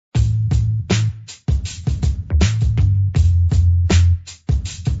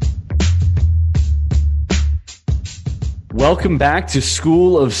Welcome back to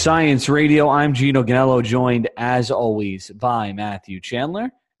School of Science Radio. I'm Gino Ganello, joined as always by Matthew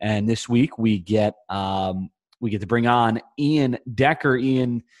Chandler. And this week we get to bring on Ian Decker.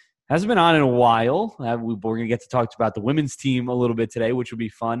 Ian hasn't been on in a while. We're going to get to talk about the women's team a little bit today, which will be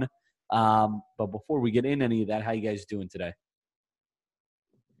fun. But before we get in any of that, how you guys doing today?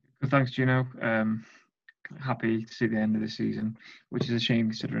 Thanks, Gino. Happy to see the end of the season, which is a shame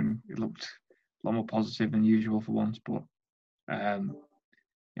considering it looked a lot more positive than usual for once. But I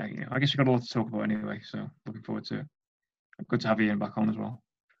guess we've got a lot to talk about anyway, so looking forward to it. Good to have Ian back on as well.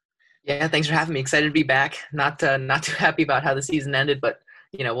 Yeah, thanks for having me. Excited to be back. Not too happy about how the season ended, but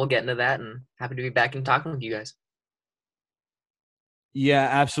we'll get into that, and happy to be back and talking with you guys. Yeah,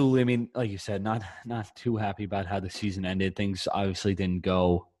 absolutely. I mean, like you said, not too happy about how the season ended. Things obviously didn't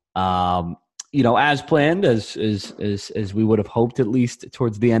go as planned, as we would have hoped, at least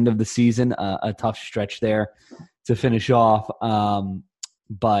towards the end of the season. A tough stretch there to finish off.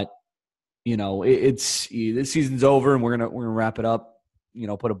 But it's this season's over, and we're gonna wrap it up.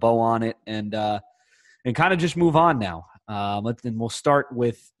 Put a bow on it, and kind of just move on now. And we'll start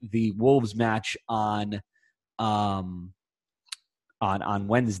with the Wolves match on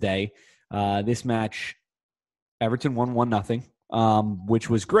Wednesday. This match, Everton won 1-0, which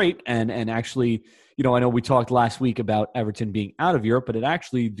was great. And actually, I know we talked last week about Everton being out of Europe, but it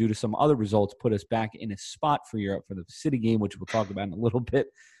actually, due to some other results, put us back in a spot for Europe for the City game, which we'll talk about in a little bit.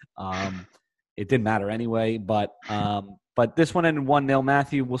 It didn't matter anyway, but this one ended 1-0.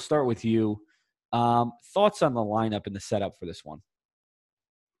 Matthew, we'll start with you. Thoughts on the lineup and the setup for this one?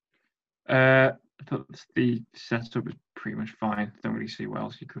 I thought the setup was pretty much fine. Don't really see what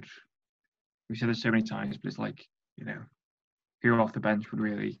else you could. We said it so many times, but it's like, who off the bench would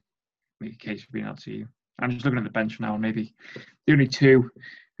really make a case for being out to you. I'm just looking at the bench now, and maybe the only two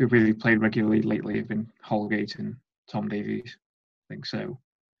who've really played regularly lately have been Holgate and Tom Davies. I think so.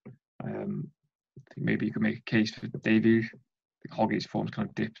 I think maybe you could make a case for Davies. I think Holgate's form's kind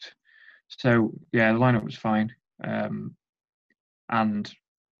of dipped. So, yeah, the lineup was fine. And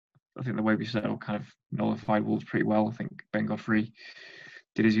I think the way we set up kind of nullified Wolves pretty well. I think Ben Godfrey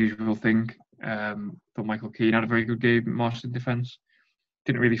did his usual thing. But Michael Keane had a very good game, marched in defence.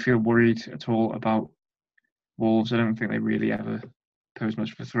 Didn't really feel worried at all about Wolves. I don't think they really ever posed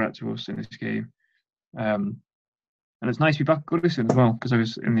much of a threat to us in this game. And it's nice to be back at Goodison as well, because I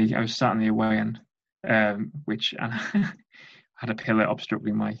was sat in the away end, which and had a pillar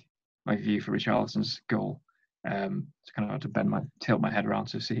obstructing my view for Richarlison's goal. So kind of had to tilt my head around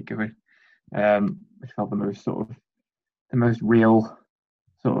to see it going. Which felt the most real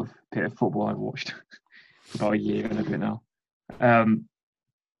sort of bit of football I've watched for about a year and a bit now.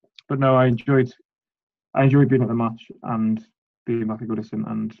 But no, I enjoyed being at the match and being back at Goodison,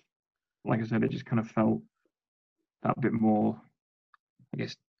 and like I said, it just kind of felt that bit more, I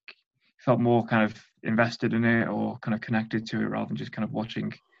guess, felt more kind of invested in it or kind of connected to it rather than just kind of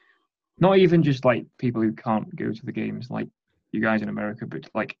watching. Not even just like people who can't go to the games like you guys in America, but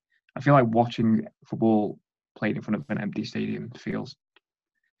like I feel like watching football played in front of an empty stadium feels,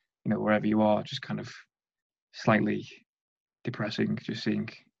 wherever you are, just kind of slightly depressing. Just seeing,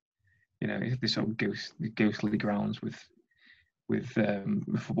 this sort of ghostly grounds with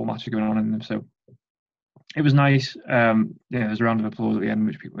football matches going on in them. So it was nice. There's a round of applause at the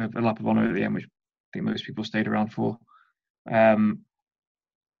end, a lap of honour at the end, which I think most people stayed around for. I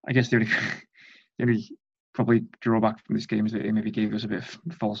guess the only probably drawback from this game is that it maybe gave us a bit of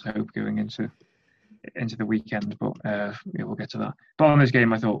false hope going into the weekend, but we'll get to that. But on this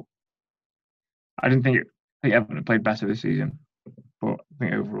game, I think Everton played better this season, but I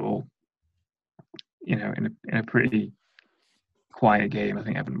think overall, in a pretty quiet game, I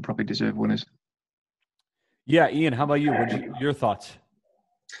think Everton probably deserve winners. Yeah, Ian, how about you? What's your thoughts?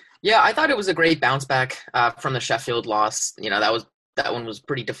 Yeah, I thought it was a great bounce back from the Sheffield loss. That one was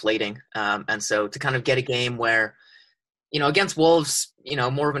pretty deflating. And so to kind of get a game where, against Wolves,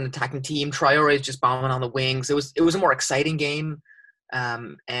 more of an attacking team, Traore is just bombing on the wings. It was a more exciting game.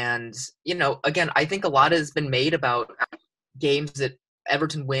 And, again, I think a lot has been made about games that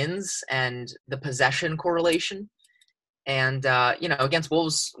Everton wins and the possession correlation. And, against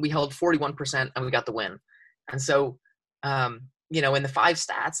Wolves, we held 41% and we got the win. And so, in the five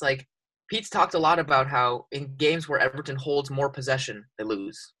stats, like, Pete's talked a lot about how in games where Everton holds more possession, they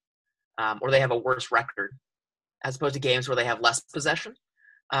lose, or they have a worse record, as opposed to games where they have less possession.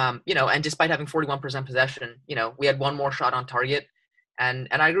 And despite having 41% possession, we had one more shot on target. And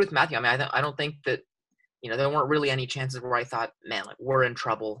I agree with Matthew. I mean, I don't think that, there weren't really any chances where I thought, man, like we're in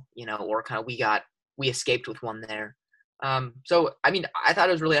trouble, or kind of we escaped with one there. So, I mean, I thought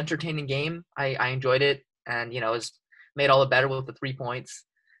it was a really entertaining game. I enjoyed it. And, it was made all the better with the 3 points.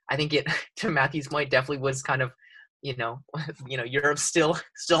 I think it, to Matthew's point, definitely was kind of, Europe's still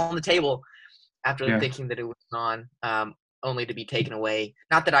on the table after thinking that it was on, only to be taken away.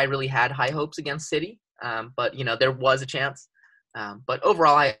 Not that I really had high hopes against City, but there was a chance. But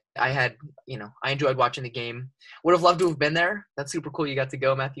overall, I had, I enjoyed watching the game. Would have loved to have been there. That's super cool. You got to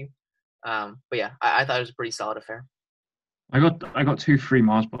go, Matthew. But yeah, I thought it was a pretty solid affair. I got 2 free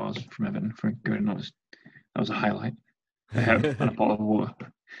Mars bars from Everton for going. That was a highlight, and a bottle of water.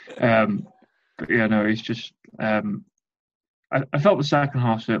 But yeah, no, it's just I felt the second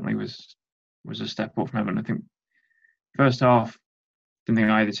half certainly was a step up from Everton. I think first half, didn't think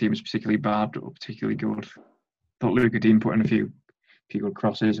either team was particularly bad or particularly good. Thought Luca Dean put in a few good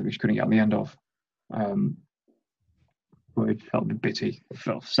crosses that we just couldn't get on the end of. But it felt a bit bitty.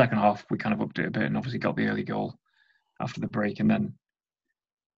 Second half, we kind of upped it a bit and obviously got the early goal after the break, and then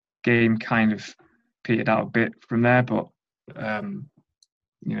game kind of petered out a bit from there. But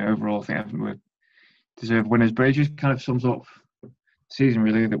overall, I think Everton were deserved winners. But it just kind of sums up the season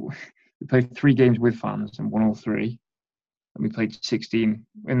really, that we played 3 games with fans and won all 3. And we played 16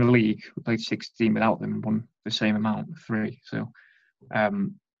 in the league. We played 16 without them and won the same amount, 3. So,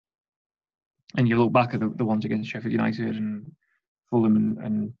 and you look back at the ones against Sheffield United and Fulham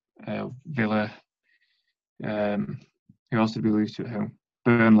and Villa. Who else did we lose to at home?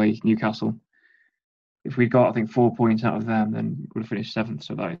 Burnley, Newcastle. If we'd got, I think, 4 points out of them, then we would have finished 7th.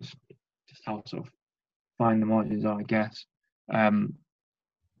 So that is just how sort of fine the margins are, I guess.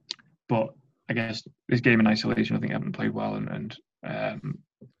 But I guess this game in isolation, I think Everton played well and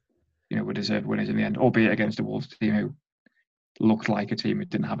we deserved winners in the end, albeit against a Wolves team who looked like a team who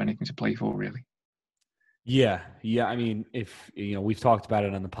didn't have anything to play for, really. Yeah. I mean, if we've talked about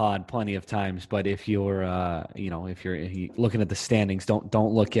it on the pod plenty of times, but if you're if you're looking at the standings, don't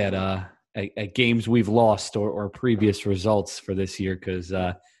look at games we've lost or previous results for this year, because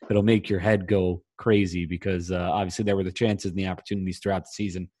it'll make your head go crazy, because obviously there were the chances and the opportunities throughout the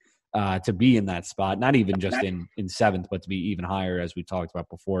season to be in that spot, not even just in 7th, but to be even higher, as we talked about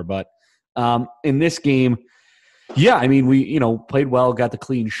before. But in this game, yeah, I mean, we played well, got the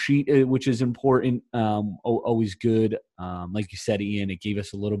clean sheet, which is important, always good. Like you said, Ian, it gave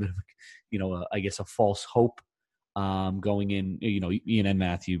us a little bit of I guess a false hope going in. Ian and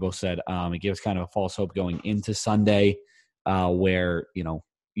Matthew both said it gave us kind of a false hope going into Sunday, where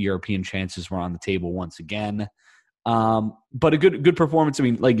European chances were on the table once again. But a good performance. I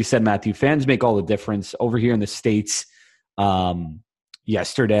mean, like you said, Matthew, fans make all the difference over here in the States.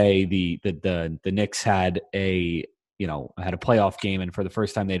 Yesterday, the Knicks had a playoff game, and for the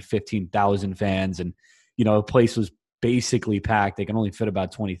first time they had 15,000 fans, and the place was basically packed. They can only fit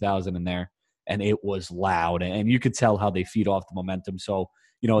about 20,000 in there, and it was loud, and you could tell how they feed off the momentum. So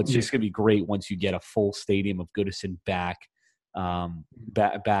it's just gonna be great once you get a full stadium of Goodison back, and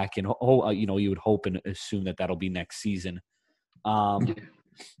you would hope and assume that that'll be next season. But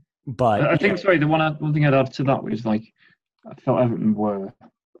I think the one thing I'd add to that was, like, I felt Everton were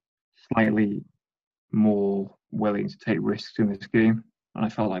slightly more willing to take risks in this game, and I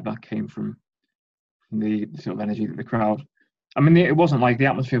felt like that came from the sort of energy that the crowd. I mean, it wasn't like the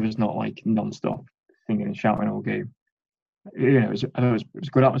atmosphere was not like non-stop singing and shouting all game. It was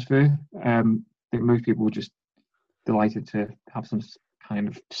a good atmosphere. I think most people were just delighted to have some kind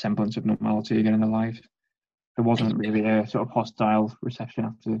of semblance of normality again in their lives. There wasn't really a sort of hostile reception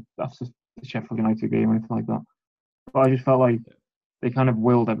after the Sheffield United game or anything like that. But I just felt like they kind of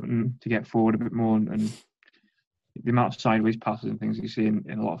willed Everton to get forward a bit more, and the amount of sideways passes and things you see in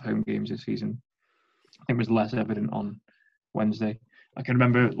a lot of home games this season, I think, was less evident on Wednesday. I can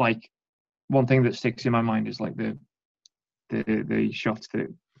remember, like, one thing that sticks in my mind is like the shots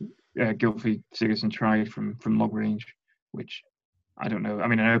that Gylfi Sigurdsson tried from long range, which I don't know. I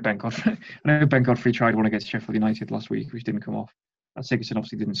mean, I know Ben Godfrey tried one against Sheffield United last week, which didn't come off. And Sigurdsson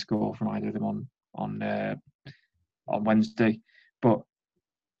obviously didn't score from either of them on Wednesday, but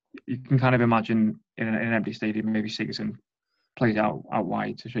you can kind of imagine in an empty stadium, maybe Sigurdsson plays out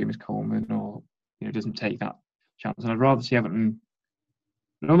wide to Seamus Coleman, or doesn't take that chance. And I'd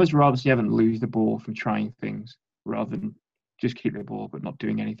almost rather see Everton lose the ball from trying things rather than just keep the ball but not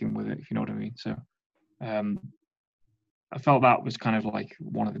doing anything with it, if you know what I mean. So I felt that was kind of like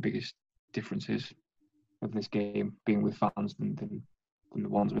one of the biggest differences of this game, being with fans than the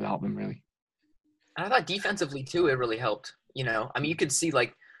ones without them, really. And I thought defensively too, it really helped. I mean, you could see,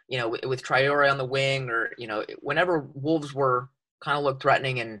 like, with Traore on the wing, or whenever Wolves were kind of looked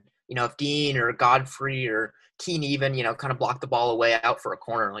threatening, and if Dean or Godfrey or Keane even kind of blocked the ball away out for a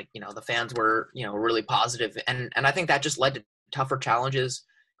corner, like the fans were really positive, and I think that just led to tougher challenges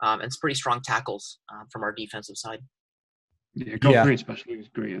and some pretty strong tackles from our defensive side. Yeah, Yeah. Godfrey especially was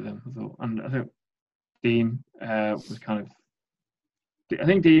great at them, I thought. And I think Dean was kind of. I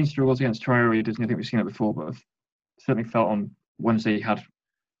think Dean struggles against Traore, doesn't he? I think we've seen it before, but I've certainly felt on Wednesday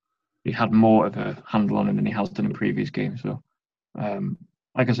he had more of a handle on him than he has done in previous games. So,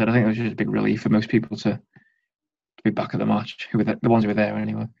 like I said, I think it was just a big relief for most people to be back at the match, who were the ones who were there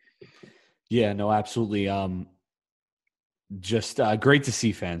anyway. Yeah, no, absolutely. Just great to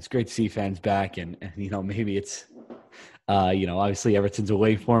see fans. Great to see fans back, and maybe it's obviously Everton's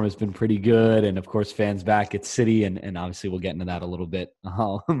away form has been pretty good, and of course fans back at City, and obviously we'll get into that a little bit,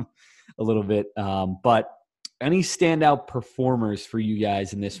 But any standout performers for you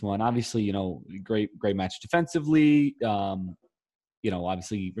guys in this one? Obviously, great match defensively.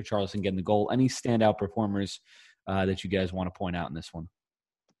 Obviously Richarlison getting the goal. Any standout performers that you guys want to point out in this one?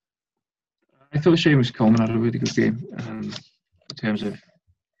 I thought Seamus Coleman had a really good game in terms of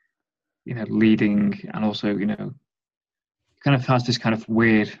leading, and also kind of has this kind of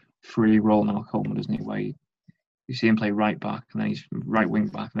weird free role now, Coleman, doesn't he? Where you see him play right back, and then he's right wing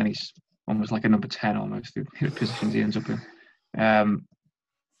back, and then he's almost like a number 10 almost, the positions he ends up in.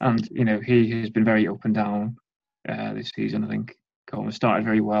 And he has been very up and down this season. I think Coleman started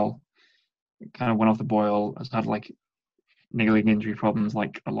very well, kind of went off the boil, has had like niggling injury problems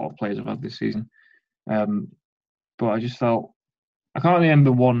like a lot of players have had this season. But I just felt, I can't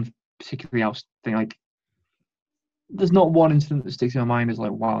remember one particularly else thing. Like, there's not one incident that sticks in my mind as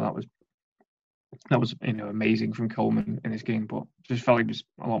like, wow, that was amazing from Coleman in this game, but just felt he was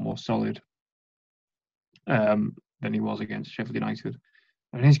a lot more solid than he was against Sheffield United.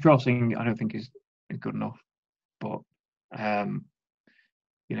 I mean, his crossing, I don't think is good enough, but and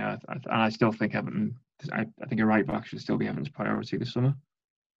I still think Everton. I think a right back should still be Everton's priority this summer.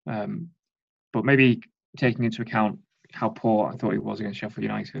 But maybe taking into account how poor I thought he was against Sheffield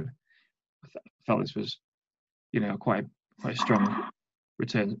United, I felt this was, quite a strong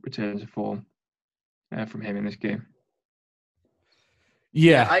return to form from him in this game.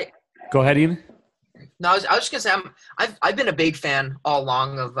 Yeah, go ahead, Ian. No, I was just gonna say I've been a big fan all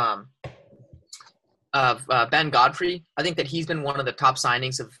along of Ben Godfrey. I think that he's been one of the top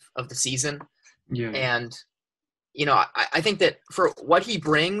signings of the season. Yeah. And I think that for what he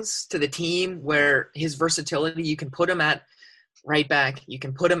brings to the team, where his versatility, you can put him at right back, you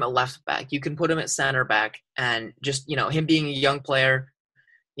can put him at left back, you can put him at center back, and just him being a young player,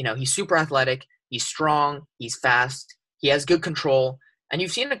 he's super athletic, he's strong, he's fast, he has good control, and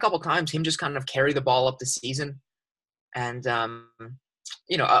you've seen a couple times him just kind of carry the ball up the season, and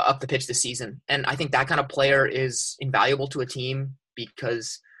up the pitch this season. And I think that kind of player is invaluable to a team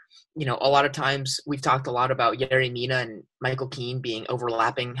because a lot of times we've talked a lot about Yerry Mina and Michael Keane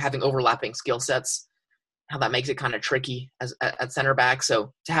having overlapping skill sets, how that makes it kind of tricky at center back.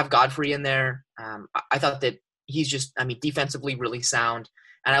 So to have Godfrey in there, I thought that he's just, defensively really sound.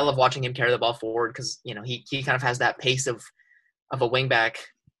 And I love watching him carry the ball forward because, he kind of has that pace of a wing back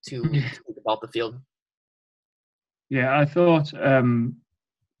to the ball up the field. Yeah, I thought Alan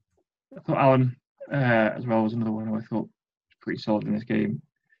as well was another one who I thought was pretty solid in this game.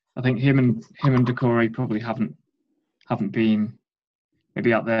 I think him and Decore probably haven't been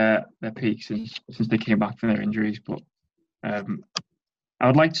maybe at their peak since they came back from their injuries. But I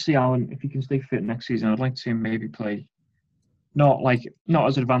would like to see Alan, if he can stay fit next season, I'd like to see him maybe play not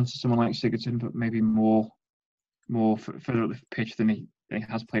as advanced as someone like Sigurdsson, but maybe more further up the pitch than he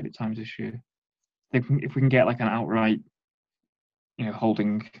has played at times this year. If we can get like an outright,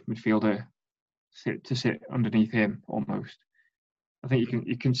 holding midfielder sit underneath him almost, I think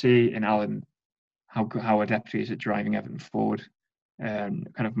you can see in Alan how adept he is at driving Everton forward, kind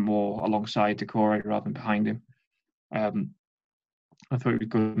of more alongside Decore rather than behind him. I thought he was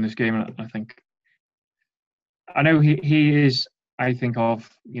good in this game, and I think I know he is. I think of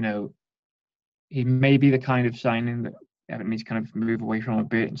he may be the kind of signing that Everton needs to kind of move away from a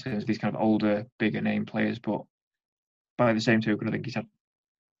bit in terms of these kind of older, bigger name players. But by the same token, I think he's had,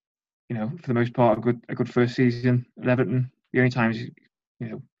 for the most part, a good first season at Everton. The only times,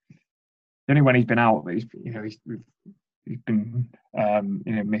 the only when he's been out, he's been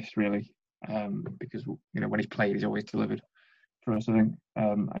missed really, because when he's played, he's always delivered for us. I think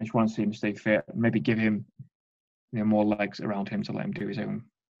I just want to see him stay fit and maybe give him more legs around him to let him do his own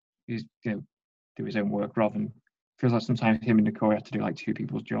work, rather than feels like sometimes him and Decore have to do like two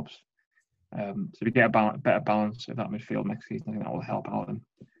people's jobs. So to get a better balance of that midfield next season, I think that will help Alan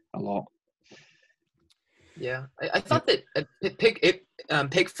a lot. Yeah, I thought that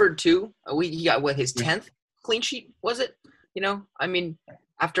Pickford too. He got his 10th clean sheet, was it?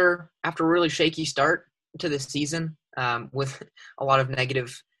 After a really shaky start to the season, with a lot of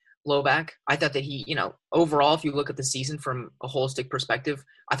negative low back. I thought that he, overall, if you look at the season from a holistic perspective,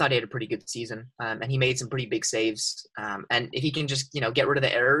 I thought he had a pretty good season, and he made some pretty big saves. And if he can just, get rid of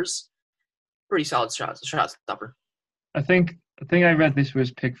the errors, pretty solid shot stopper. I think I read this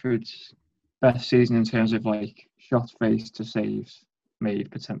was Pickford's best season in terms of like shots faced to saves made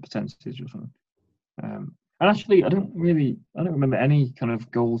percentage or something. And actually, I don't remember any kind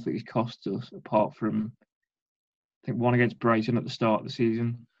of goals that he's cost us apart from I think one against Brighton at the start of the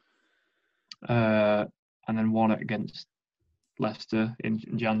season, and then one against Leicester in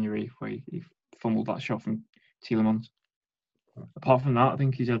January where he fumbled that shot from Tielemans. Apart from that, I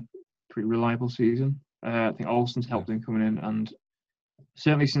think he's had a pretty reliable season. I think Olsen's helped him coming in, and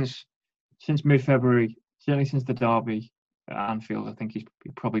certainly since mid-February, certainly since the derby at Anfield, I think he's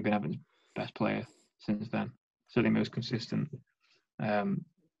probably been Everton's best player since then. Certainly most consistent. So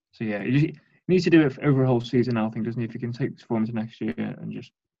yeah, he needs to do it over a whole season now, I think, doesn't he? If he can take this form to next year and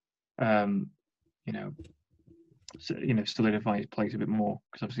just, solidify his place a bit more,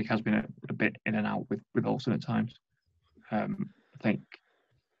 because obviously he has been a bit in and out with Olsen at times. I think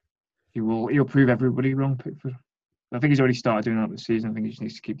he'll prove everybody wrong, Pickford. I think he's already started doing that this season. I think he just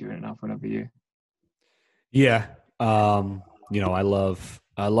needs to keep doing it now for another year. Yeah. I love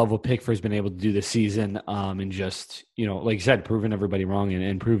what Pickford's been able to do this season, and just, like you said, proving everybody wrong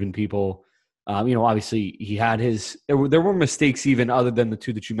and proving people, obviously he had there were mistakes even other than the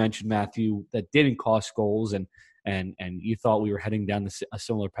two that you mentioned, Matthew, that didn't cost goals, and you thought we were heading down a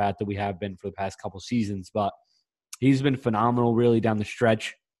similar path that we have been for the past couple seasons, but he's been phenomenal really down the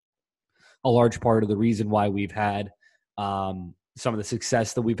stretch. A large part of the reason why we've had some of the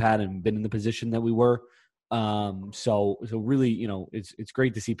success that we've had and been in the position that we were. So really, it's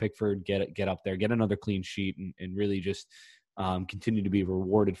great to see Pickford get up there, get another clean sheet, and really just continue to be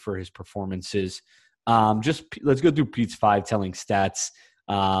rewarded for his performances. Let's go through Pete's 5 telling stats.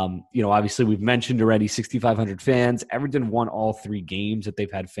 Obviously we've mentioned already 6,500 fans. Everton won all 3 games that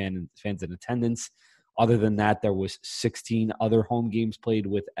they've had fans in attendance. Other than that, there was 16 other home games played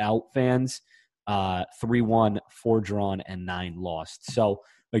without fans, 3 won, 4 drawn, and 9 lost. So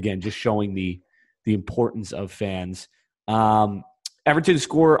again, just showing the importance of fans. Everton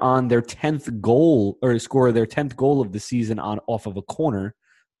score their 10th goal of the season off of a corner,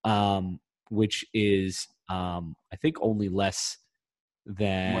 which is I think only less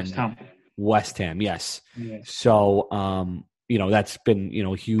than West Ham. Yes. So that's been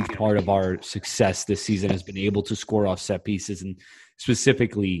a huge part of our success this season, has been able to score off set pieces and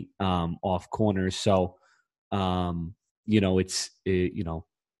specifically off corners. So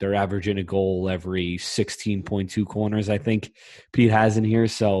they're averaging a goal every 16.2 corners, I think Pete has in here.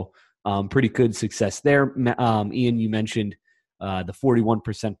 So pretty good success there. Ian, you mentioned the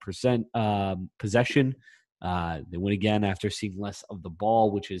 41% possession. They win again after seeing less of the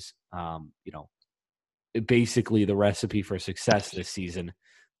ball, which is, basically the recipe for success this season.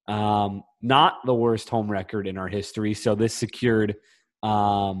 Not the worst home record in our history. So this secured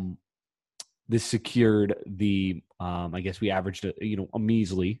the I guess we averaged a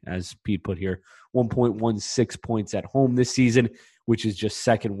measly, as Pete put here, 1.16 points at home this season, which is just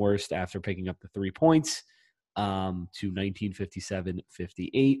second worst after picking up the 3 points to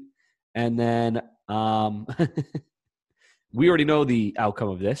 1957-58. And then we already know the outcome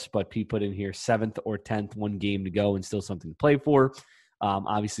of this, but Pete put in here 7th or 10th, 1 game to go and still something to play for.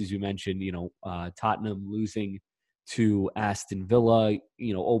 Obviously, as you mentioned, Tottenham losing to Aston Villa,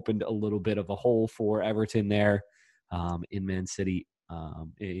 opened a little bit of a hole for Everton there in Man City,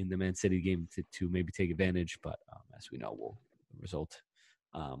 in the Man City game to maybe take advantage. But as we know, we'll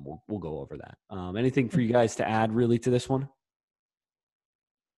go over that. Anything for you guys to add really to this one?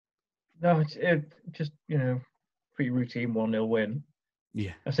 No, it's just, pretty routine 1-0 win.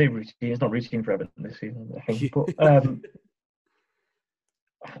 Yeah. I say routine, it's not routine for Everton this season, I think. But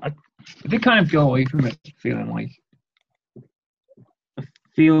I did kind of go away from it feeling like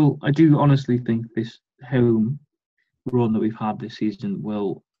I do honestly think this home run that we've had this season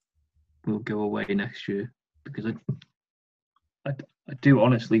will go away next year, because I do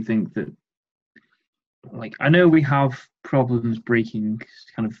honestly think that, like, I know we have problems breaking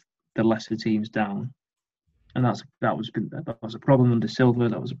kind of the lesser teams down, and that was a problem under Silva,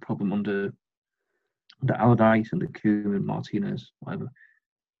 that was a problem under Allardyce, under Koeman, Martinez, whatever.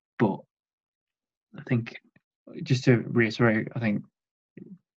 But I think, just to reiterate, I think it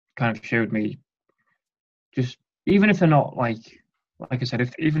kind of showed me, just even if they're not like I said,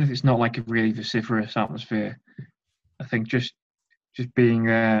 even if it's not like a really vociferous atmosphere, I think just being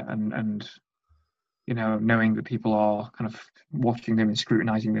there and knowing that people are kind of watching them and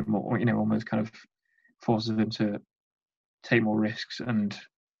scrutinizing them, or almost kind of forces them to take more risks and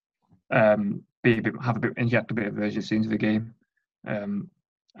inject a bit of urgency into the game. And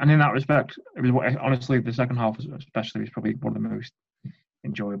in that respect, it was honestly the second half, especially, was probably one of the most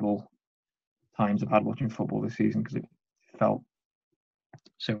enjoyable times I've had watching football this season, because it felt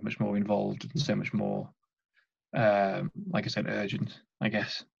so much more involved and so much more, like I said, urgent, I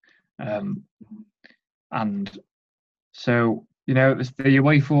guess. And so, the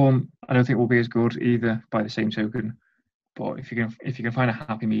away form, I don't think will be as good either, by the same token. But if you can find a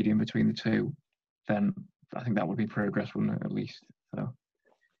happy medium between the two, then I think that would be progress, wouldn't it, at least? So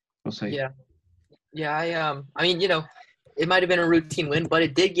we'll see. Yeah. I mean, it might have been a routine win, but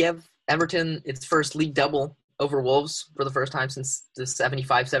it did give Everton its first league double over Wolves for the first time since the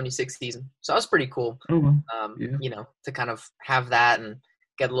 75-76 season. So that was pretty cool. Oh, well. To kind of have that and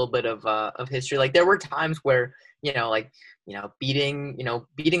get a little bit of history. Like, there were times where, beating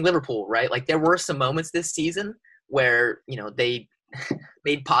Liverpool, right? Like, there were some moments this season where, they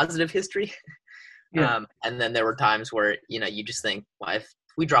made positive history. Yeah. And then there were times where, you just think, well, if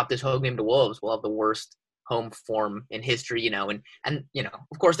we drop this home game to Wolves, we'll have the worst home form in history, and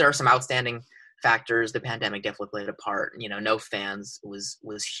of course there are some outstanding factors. The pandemic definitely played a part. No fans was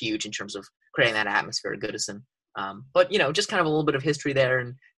huge in terms of creating that atmosphere at Goodison. But just kind of a little bit of history there,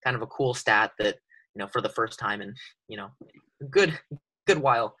 and kind of a cool stat that, for the first time in, a good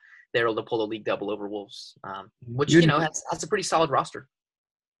while, they're able to pull the league double over Wolves, which, has a pretty solid roster.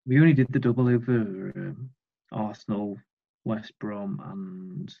 We only did the double over Arsenal, West Brom,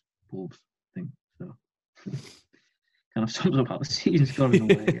 and Wolves, I think. So kind of sums up how the season's gone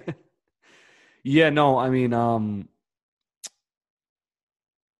in a way. Yeah, no, I mean,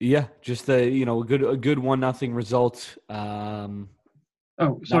 just a good 1-0 result.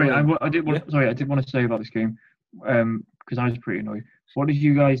 Sorry, I did want to say about this game, because I was pretty annoyed. What did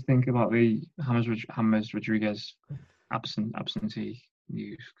you guys think about the James Rodriguez absentee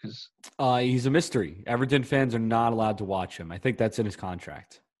news? Because he's a mystery. Everton fans are not allowed to watch him. I think that's in his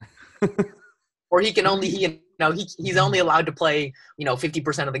contract. Or he's only allowed to play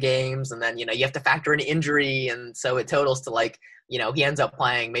 50% of the games, and then you have to factor in injury, and so it totals to he ends up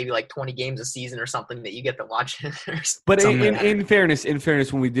playing maybe 20 games a season or something that you get to watch. But in fairness,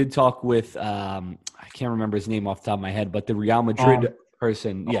 when we did talk with I can't remember his name off the top of my head, but the Real Madrid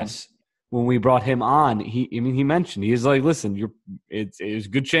person, yes, when we brought him on, he mentioned, he's like, listen, it's a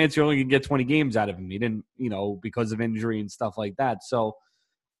good chance you're only gonna get 20 games out of him. He didn't, because of injury and stuff like that. So,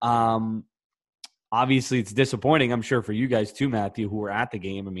 obviously it's disappointing, I'm sure, for you guys too, Matthew, who were at the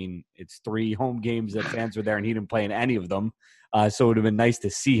game. I mean, it's 3 home games that fans were there, and he didn't play in any of them. So it would have been nice to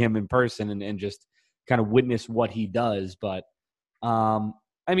see him in person and just kind of witness what he does. But, I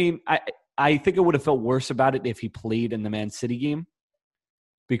mean, I think I would have felt worse about it if he played in the Man City game.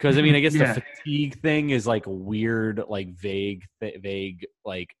 Because, I mean, I guess the fatigue thing is a weird, vague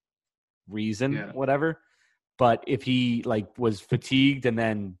reason, whatever. But if he, was fatigued and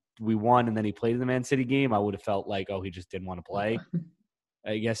then we won and then he played in the Man City game, I would have felt he just didn't want to play.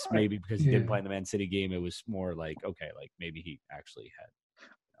 I guess maybe because he didn't play in the Man City game, it was more maybe he actually had.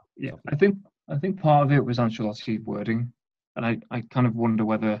 I think part of it was Ancelotti's wording, and I kind of wonder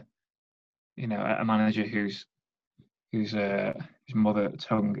whether a manager whose mother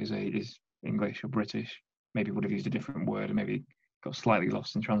tongue is English or British maybe would have used a different word and maybe got slightly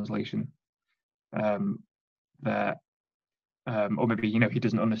lost in translation there. Or maybe he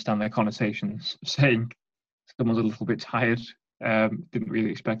doesn't understand their connotations, saying someone's a little bit tired. Didn't really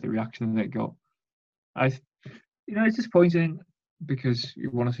expect the reaction that it got. It's disappointing because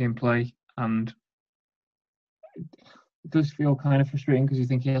you want to see him play, and it does feel kind of frustrating because you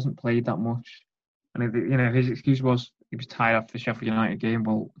think he hasn't played that much. And his excuse was he was tired after the Sheffield United game.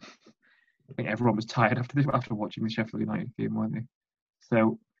 Well, I think everyone was tired after watching the Sheffield United game, weren't they?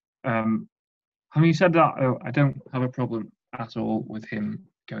 So, having said that, I don't have a problem at all with him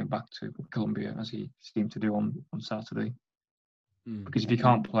going back to Colombia as he seemed to do on Saturday. Because if he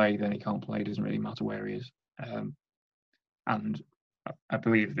can't play, then he can't play. It doesn't really matter where he is. And I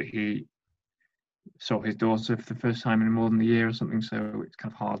believe that he saw his daughter for the first time in more than a year or something, so it's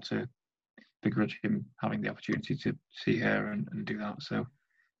kind of hard to begrudge him having the opportunity to see her and do that. So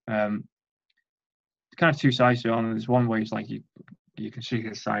it's kind of two sides to it. There's one way it's you can see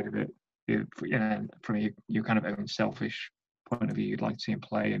his side of it. From your kind of own selfish point of view, you'd like to see him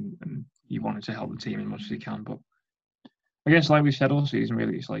play and you wanted to help the team as much as he can. But I guess, like we said all season,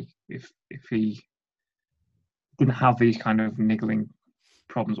 really, it's if he didn't have these kind of niggling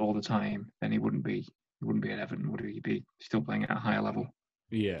problems all the time, then he wouldn't be at Everton, would he? He'd be still playing at a higher level.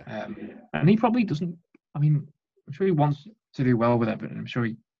 Yeah. And he probably doesn't. I mean, I'm sure he wants to do well with Everton. I'm sure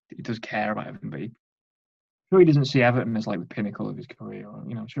he does care about Everton, but sure he doesn't see Everton as like the pinnacle of his career. Or,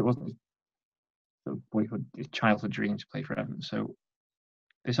 I'm sure it wasn't his childhood dream to play for Everton. So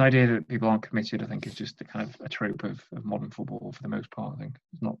this idea that people aren't committed, I think, is just a kind of a trope of modern football for the most part. I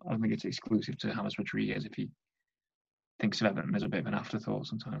don't think it's exclusive to James Rodriguez if he thinks of Everton as a bit of an afterthought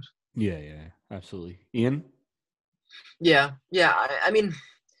sometimes. Yeah, absolutely. Ian? Yeah. I mean,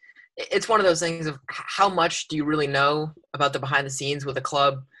 it's one of those things of how much do you really know about the behind the scenes with a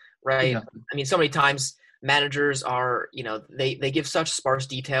club, right? Exactly. I mean, so many times managers are, they give such sparse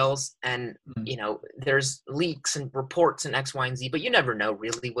details and, there's leaks and reports and X, Y, and Z, but you never know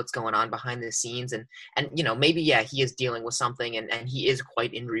really what's going on behind the scenes. And maybe, he is dealing with something and he is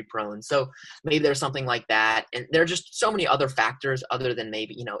quite injury prone. So maybe there's something like that. And there are just so many other factors other than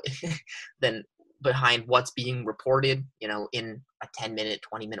maybe, than behind what's being reported, in a 10-minute,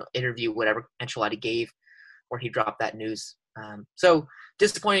 20-minute interview, whatever Ancelotti gave, where he dropped that news. So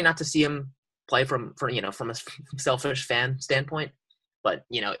disappointing not to see him play from a selfish fan standpoint, but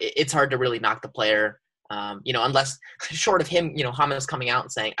it's hard to really knock the player, unless short of him, James coming out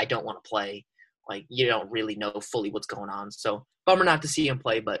and saying I don't want to play, like you don't really know fully what's going on. So bummer not to see him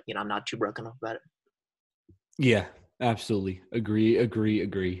play, but I'm not too broken up about it. Yeah, absolutely.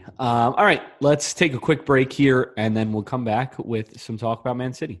 Agree. All right, let's take a quick break here, and then we'll come back with some talk about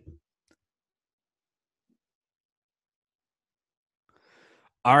Man City.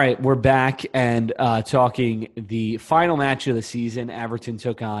 All right, we're back and talking the final match of the season. Everton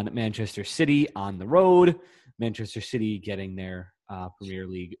took on Manchester City on the road. Manchester City getting their Premier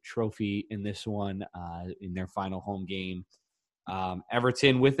League trophy in this one in their final home game.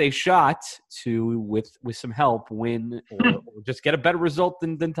 Everton with a shot to, with some help, win or just get a better result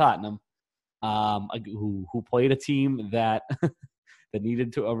than Tottenham, who played a team that that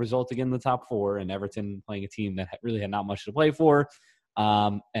needed a result again in the top four, and Everton playing a team that really had not much to play for.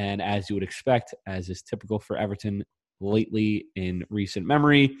 And as you would expect, as is typical for Everton lately in recent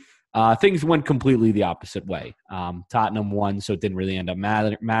memory, things went completely the opposite way. Tottenham won, so it didn't really end up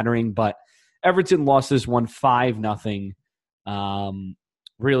mattering, but Everton lost this one 5-0.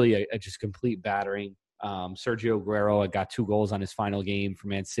 Really a just complete battering. Sergio Aguero got 2 goals on his final game for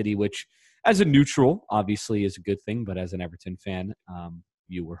Man City, which as a neutral obviously is a good thing, but as an Everton fan,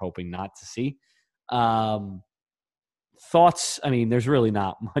 you were hoping not to see. Thoughts? I mean, there's really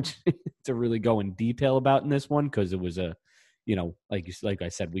not much to really go in detail about in this one because it was a, like I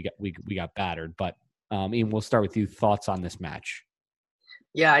said, we got battered. But Ian, we'll start with you. Thoughts on this match?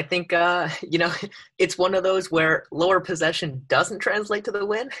 Yeah, I think it's one of those where lower possession doesn't translate to the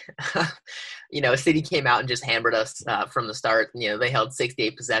win. City came out and just hammered us from the start. They held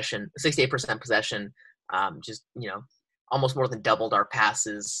 68% possession, just almost more than doubled our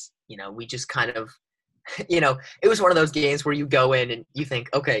passes. We just kind of. It was one of those games where you go in and you think,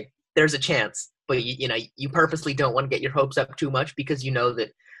 okay, there's a chance, but you purposely don't want to get your hopes up too much because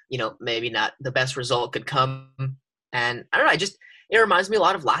that, maybe not the best result could come. And I don't know, it reminds me a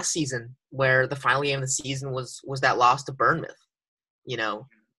lot of last season where the final game of the season was that loss to Bournemouth,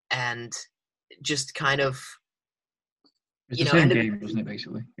 and just kind of, it was the same game, wasn't it?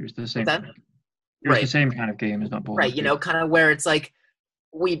 Basically, it was the same. It was the same kind of game as not Bournemouth. Right, kind of where it's like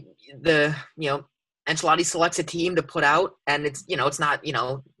Ancelotti selects a team to put out, and it's it's not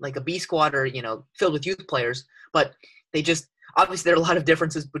like a B squad or filled with youth players, but they just obviously there are a lot of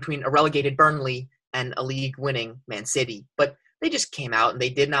differences between a relegated Burnley and a league winning Man City, but they just came out and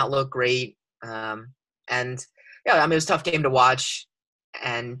they did not look great. And yeah, I mean it was a tough game to watch,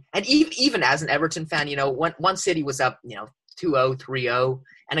 and even as an Everton fan, when City was up 2-0, 3-0,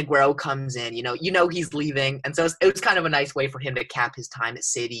 and Aguero comes in, he's leaving, and so it was kind of a nice way for him to cap his time at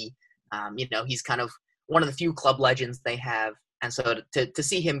City. He's kind of one of the few club legends they have, and so to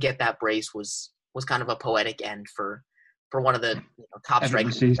see him get that brace was kind of a poetic end for one of the top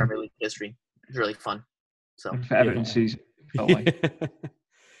strikers in Premier League history. It was really fun. So for Everton season, felt like.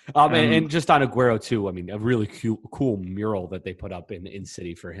 And just on Aguero too. I mean, a really cool mural that they put up in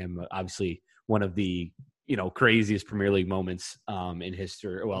City for him. Obviously, one of the craziest Premier League moments in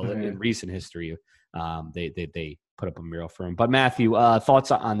history. Well, in recent history, they put up a mural for him. But Matthew,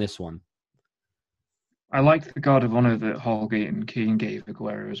 thoughts on this one? I liked the guard of honor that Holgate and Keane gave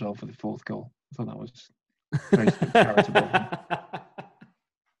Aguero as well for the 4th goal. I thought that was very charitable.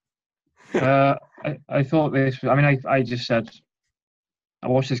 I thought this. I mean, I just said I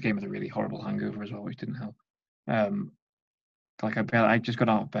watched this game with a really horrible hangover as well, which didn't help. I just got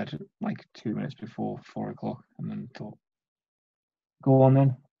out of bed like 2 minutes before 4:00, and then thought, "Go on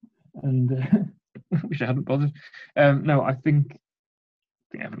then," and wish I hadn't bothered. No, I think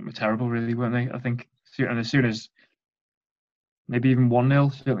Everton were terrible, really, weren't they? I think, and as soon as maybe even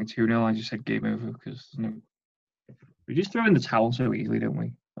 1-0, certainly 2-0, I just said game over because We just throw in the towel so easily, don't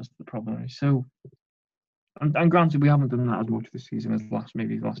we? That's the problem. So, and granted, we haven't done that as much this season as the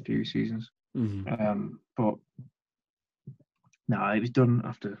last few seasons. But no, it was done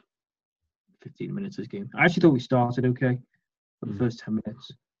after 15 minutes of this game. I actually thought we started okay for the first 10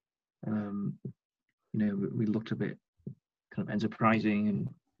 minutes. We looked a bit kind of enterprising, and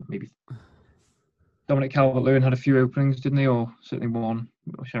maybe Dominic Calvert-Lewin had a few openings, didn't he? Or certainly one,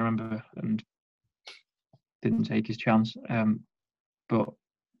 which I remember, and didn't take his chance. But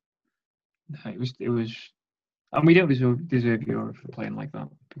it was, and we don't deserve Europe for playing like that,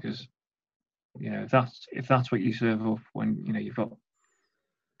 because if that's what you serve up when you've got,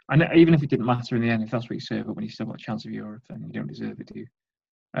 and even if it didn't matter in the end, if that's what you serve up when you still got a chance of Europe, then you don't deserve it, do you?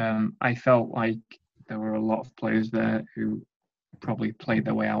 I felt like there were a lot of players there who probably played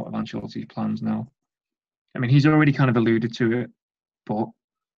their way out of Ancelotti's plans now. I mean, he's already kind of alluded to it, but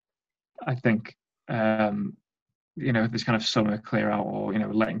I think this kind of summer clear out, or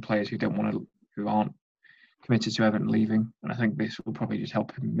letting players who aren't committed to Everton leaving, and I think this will probably just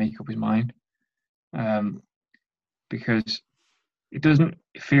help him make up his mind, because it doesn't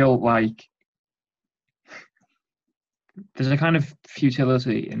feel like there's a kind of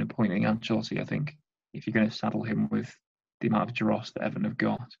futility in appointing Ancelotti. I think if you're going to saddle him with the amount of dross that Everton have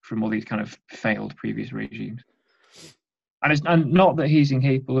got from all these kind of failed previous regimes, and not that he's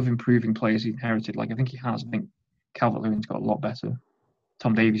incapable of improving players he inherited. Like, I think he has. I think Calvert-Lewin's got a lot better.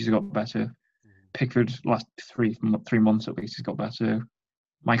 Tom Davies has got better. Pickford, last three months at least, has got better.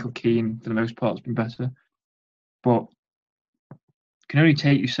 Michael Keane, for the most part, has been better. But it can only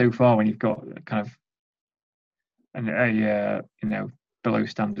take you so far when you've got kind of a below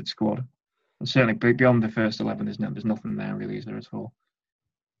standard squad. And certainly beyond the first 11, there's nothing there really, is there at all?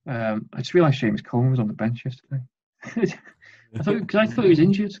 I just realised Seamus Coleman was on the bench yesterday. I thought he was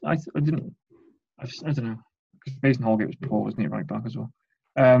injured. I don't know. Because Mason Holgate was poor, wasn't he, right back as well?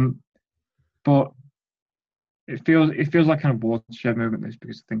 But it feels like kind of watershed moment, this,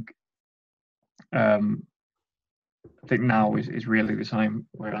 because I think now is really the time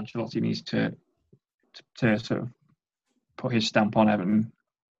where Ancelotti needs to sort of put his stamp on Everton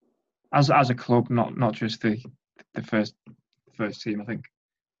as a club, not just the first team, I think,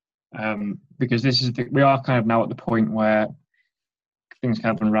 because we are kind of now at the point where things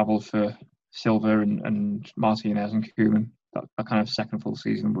kind of unravel for Silva and Martinez and Koeman. That kind of second full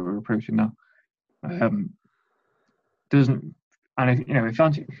season we're approaching now.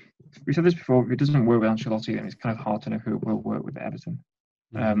 We said this before, if it doesn't work with Ancelotti, then it's kind of hard to know who it will work with Everton.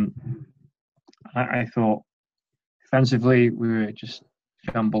 I thought defensively we were just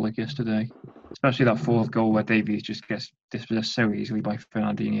shambolic yesterday, especially that fourth goal where Davies just gets dispossessed so easily by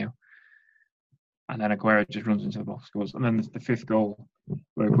Fernandinho, and then Aguero just runs into the box, scores. And then the fifth goal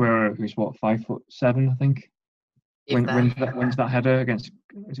where Aguero, who's 5'7", I think, wins that header against,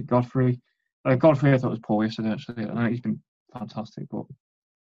 is it Godfrey? Godfrey I thought was poor yesterday, actually. I know he's been fantastic, but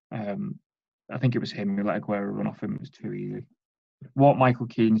I think it was him who let Aguero run off him. It was too easy. What Michael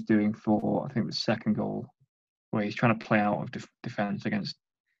Keane's doing for, I think, the second goal, where he's trying to play out of defence against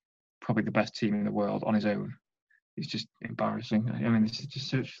probably the best team in the world on his own, it's just embarrassing. I mean, this is just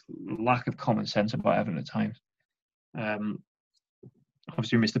such lack of common sense about Everton at times.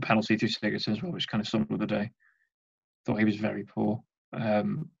 Obviously, we missed the penalty through Sigurdsson as well, which kind of summed up the day. Thought he was very poor.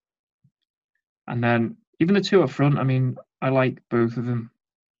 And then even the two up front, I mean, I like both of them.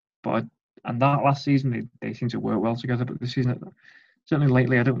 And that last season, they seem to work well together. But this season, certainly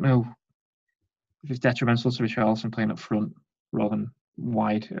lately, I don't know if it's detrimental to Richarlison playing up front rather than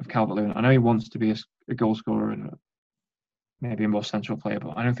wide of Calvert-Lewin. I know he wants to be a goal scorer and maybe a more central player,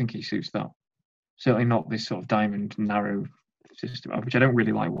 but I don't think he suits that. Certainly not this sort of diamond narrow system, which I don't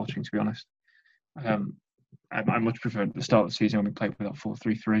really like watching, to be honest. I much prefer at the start of the season when we played with that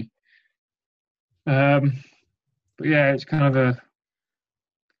 4-3-3. But yeah, it's kind of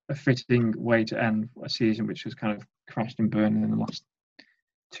a fitting way to end a season which has kind of crashed and burned in the last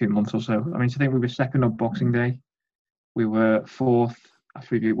 2 months or so. I mean, to think we were second on Boxing Day. We were fourth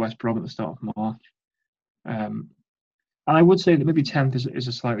after we beat West Brom at the start of March. And I would say that maybe 10th is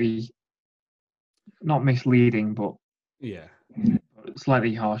a slightly, not misleading, but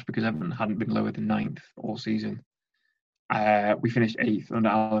slightly harsh, because Everton hadn't been lower than 9th all season. We finished 8th under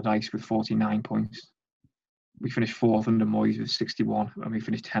Allardyce with 49 points. We finished 4th under Moyes with 61, and we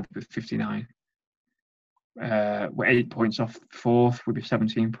finished 10th with 59. We're 8 points off 4th. We were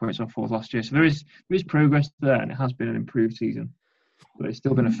 17 points off 4th last year. So there is progress there, and it has been an improved season. But it's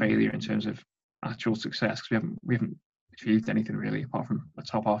still been a failure in terms of actual success, because we haven't achieved anything really apart from a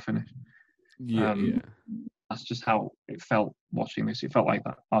top half finish. That's just how it felt watching this. It felt like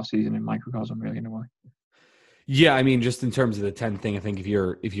that our season in microcosm, really, in a way. Yeah, I mean, just in terms of the 10 thing, I think if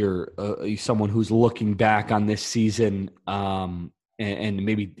you're someone who's looking back on this season, and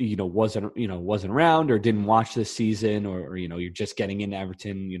maybe wasn't around or didn't watch this season, or you're just getting into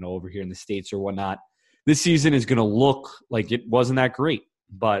Everton, over here in the States or whatnot, this season is going to look like it wasn't that great.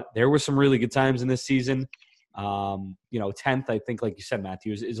 But there were some really good times in this season. 10th, I think, like you said,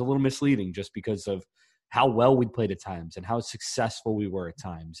 Matthew, is a little misleading just because of how well we played at times and how successful we were at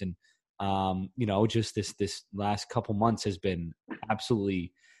times. And just this last couple months has been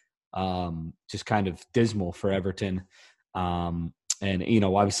absolutely just kind of dismal for Everton. And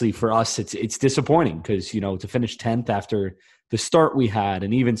obviously for us, it's disappointing because to finish 10th after the start we had,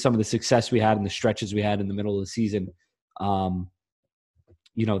 and even some of the success we had and the stretches we had in the middle of the season,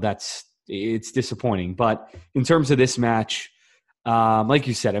 it's disappointing. But in terms of this match, like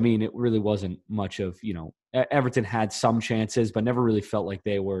you said, I mean, it really wasn't much of Everton had some chances, but never really felt like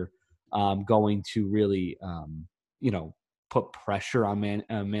they were going to really, put pressure on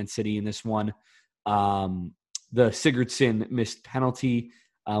Man City in this one. The Sigurdsson missed penalty,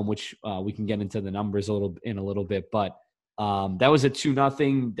 which we can get into the numbers a little bit, but that was a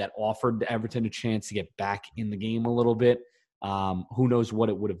 2-0 that offered Everton a chance to get back in the game a little bit. Who knows what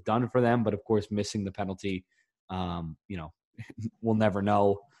it would have done for them, but of course, missing the penalty, we'll never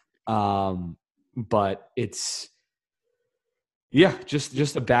know. But it's, yeah,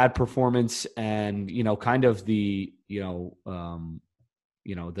 just a bad performance, and kind of the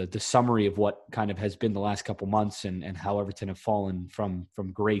the summary of what kind of has been the last couple months, and how Everton have fallen from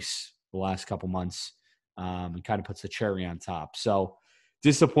grace the last couple months, and kind of puts the cherry on top. So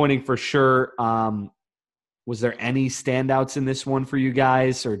disappointing for sure. Was there any standouts in this one for you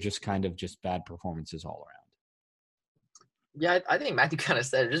guys, or just kind of just bad performances all around? Yeah, I think Matthew kind of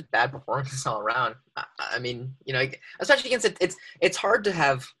said it, just bad performances all around. I mean, especially against it, it's hard to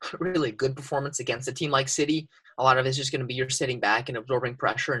have really good performance against a team like City. A lot of it's just going to be you're sitting back and absorbing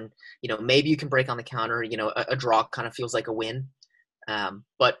pressure, and maybe you can break on the counter. A draw kind of feels like a win,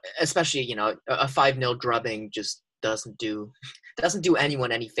 but especially a 5-0 drubbing just doesn't do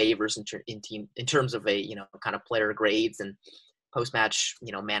anyone any favors in terms of a kind of player grades and post match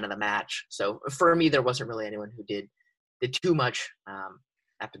man of the match. So for me, there wasn't really anyone who did too much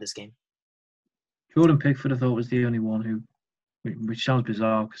after this game. Jordan Pickford, I thought, was the only one who, which sounds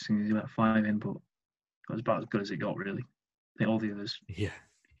bizarre because he's about 5 in, but that was about as good as it got, really. I think all the others. Yeah.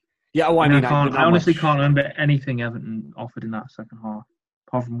 Yeah, well, I honestly can't remember anything Everton offered in that second half,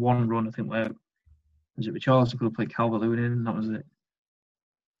 apart from one run, I think, where was it Richarlison could have played Calvert-Lewin in, and that was it.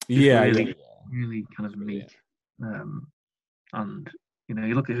 Really kind of meek. Yeah. And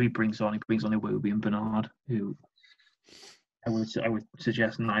you look at who he brings on. He brings on Iwobi and Bernard, who I would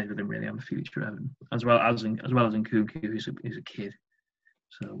suggest neither of them really have a future, Everton, as well as Nkunku, who's a kid.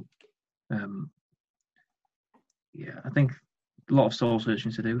 So, yeah, I think a lot of soul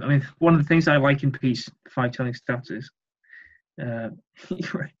searching to do. I mean, one of the things I like in Peace, 5 telling stats is, I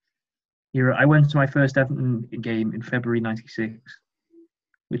went to my first Everton game in February '96,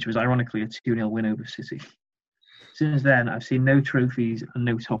 which was ironically a 2-0 win over City. Since then, I've seen no trophies and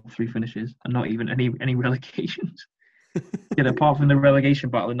no top 3 finishes, and not even any relegations. Yet apart from the relegation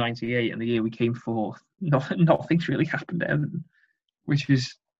battle in '98 and the year we came fourth, nothing's really happened to Everton. Which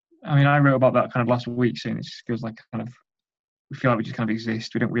is, I mean, I wrote about that kind of last week, saying it just feels like kind of we feel like we just kind of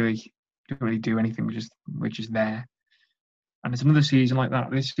exist. We don't really do anything. We're just there. And it's another season like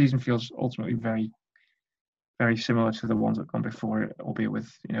that. This season feels ultimately very, very similar to the ones that have gone before it, albeit with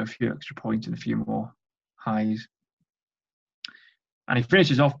a few extra points and a few more highs. And he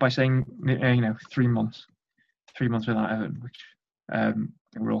finishes off by saying, 3 months. 3 months without Everton, which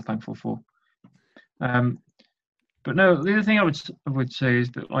we're all thankful for. But no, the other thing I would say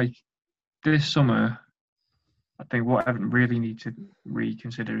is that, like, this summer, I think what Everton really need to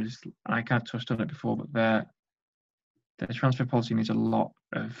reconsider is, and I kind of touched on it before, but their transfer policy needs a lot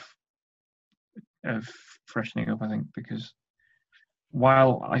of freshening up, I think, because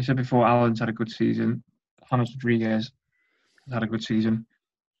while I said before Allen's had a good season, James Rodriguez has had a good season,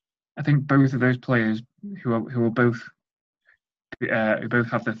 I think both of those players who both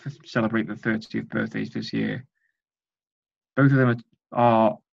have to celebrate their 30th birthdays this year, both of them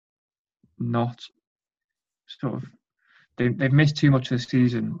are not sort of they've missed too much this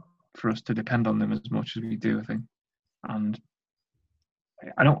season for us to depend on them as much as we do, I think. And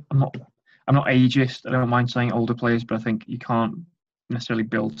I'm not ageist. I don't mind saying older players, but I think you can't necessarily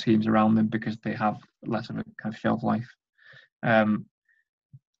build teams around them because they have less of a kind of shelf life.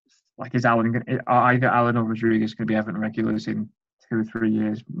 Like, are either Allen or Rodriguez going to be Everton regulars in 2 or 3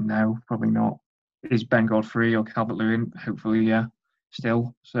 years? No, probably not. Is Ben Godfrey or Calvert-Lewin? Hopefully, yeah,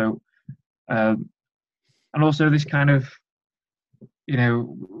 still. So, and also this kind of,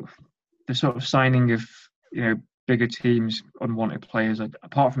 the sort of signing of, bigger teams, unwanted players.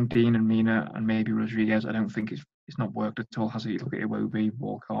 Apart from Dean and Mina and maybe Rodriguez, I don't think it's not worked at all, has it? You look at Iwobi,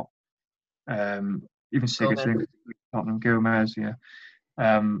 Walcott, even Sigurdsson, Tottenham, Gomez, yeah.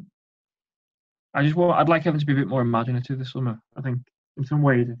 I'd like Everton to be a bit more imaginative this summer. I think in some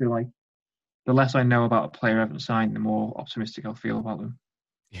ways I feel like the less I know about a player I haven't signed, the more optimistic I'll feel about them.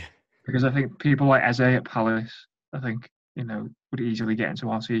 Yeah. Because I think people like Eze at Palace, I think, would easily get into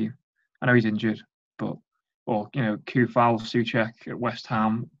our team. I know he's injured, or Kufal, Souček at West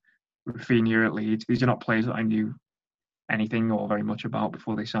Ham, Rafinha at Leeds. These are not players that I knew anything or very much about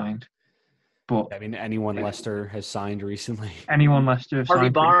before they signed. But I mean, anyone Leicester has signed recently. Anyone Leicester Harvey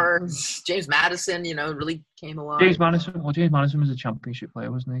signed. Barnes, James Madison, really came along. James Madison was a Championship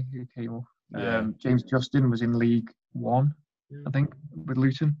player, wasn't he? Who came off. Yeah. James Justin was in League One, I think, with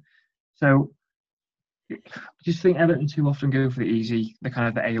Luton. So I just think Everton too often go for the kind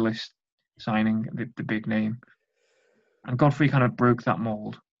of the A-list signing, the big name. And Godfrey kind of broke that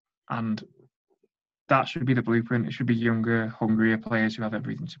mould. And that should be the blueprint. It should be younger, hungrier players who have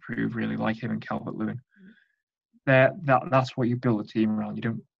everything to prove, really, like him and Calvert-Lewin. That's what you build a team around.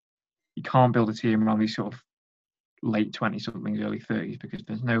 You can't build a team around these sort of late 20-somethings, early 30s, because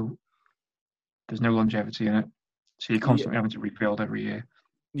there's no longevity in it. So you're constantly having to rebuild every year.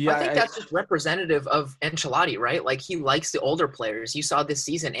 Yeah, I think that's just representative of Ancelotti, right? Like, he likes the older players. You saw this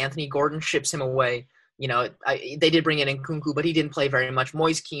season, Anthony Gordon ships him away. They did bring in Nkunku, but he didn't play very much.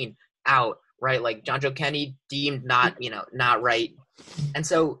 Moise Kean out, right? Like, John Joe Kenny deemed not right. And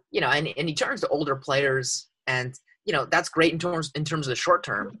so, and he turns to older players, and that's great in terms of the short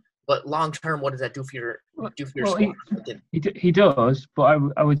term. But long term, what does that do for your squad? He does, but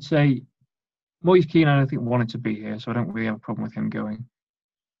I would say Moise Kean, I don't think wanted to be here, so I don't really have a problem with him going.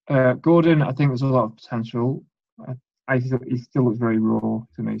 Gordon, I think there's a lot of potential. He still looks very raw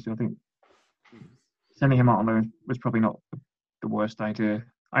to me, so I think sending him out on loan was probably not the worst idea.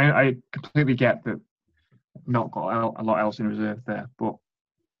 I completely get that not got a lot else in reserve there,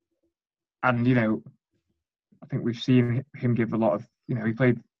 I think we've seen him give a lot of, he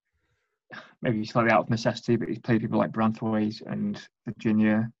played maybe slightly out of necessity, but he's played people like Branthwaite and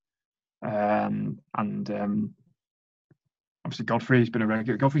Virginia, and obviously Godfrey's been a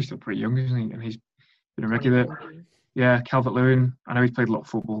regular. Godfrey's still pretty young, isn't he? And he's been a regular. Yeah, Calvert-Lewin. I know he's played a lot of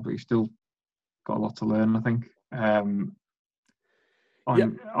football, but he's still got a lot to learn, I think. On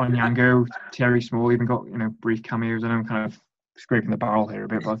Yango, Thierry Small even got brief cameos. I know I'm kind of scraping the barrel here a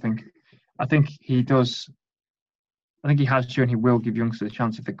bit, but I think he does. I think he has shown he will give youngsters a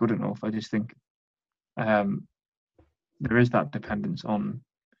chance if they're good enough. I just think there is that dependence on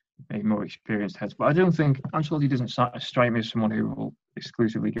maybe more experienced heads. But I don't think Ancelotti doesn't strike me as someone who will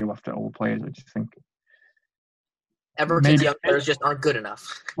exclusively go after old players. I just think Everton's young players just aren't good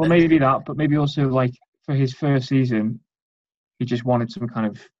enough. Well, maybe that, but maybe also like for his first season, he just wanted some kind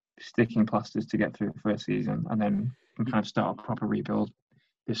of sticking plasters to get through the first season, and then can kind of start a proper rebuild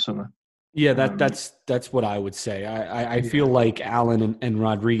this summer. Yeah, that's what I would say. I feel like Allen and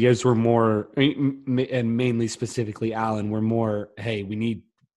Rodriguez were more, and mainly specifically Allen, were more, hey, we need,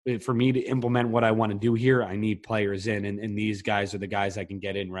 for me to implement what I want to do here, I need players in, and these guys are the guys I can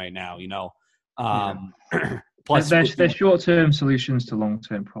get in right now, Plus, they're short-term solutions to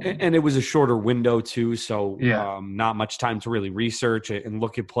long-term problems. And it was a shorter window too, so not much time to really research and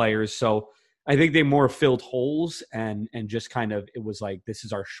look at players. So I think they more filled holes and just kind of, it was like, this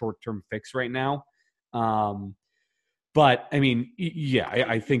is our short-term fix right now. But I mean, yeah,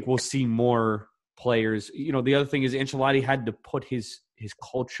 I think we'll see more players. The other thing is Ancelotti had to put his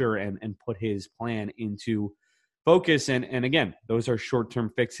culture and put his plan into focus. And again, those are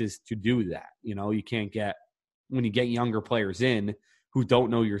short-term fixes to do that. You can't get, when you get younger players in who don't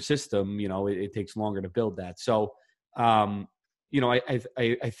know your system, it takes longer to build that. So, I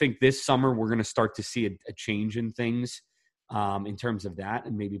think this summer we're going to start to see a change in things in terms of that,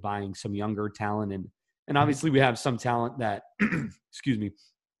 and maybe buying some younger talent. And obviously we have some talent that, excuse me,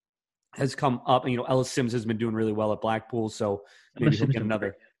 has come up. Ellis Sims has been doing really well at Blackpool, so maybe he'll get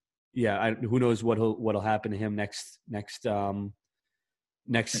another. Yeah, who knows what'll happen to him next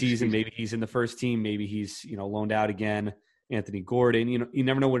season. Maybe he's in the first team. Maybe he's loaned out again. Anthony Gordon. You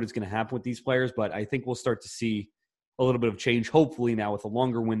never know what is going to happen with these players, but I think we'll start to see a little bit of change. Hopefully now with a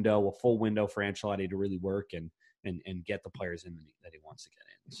longer window, a full window for Ancelotti to really work and get the players in that he wants to get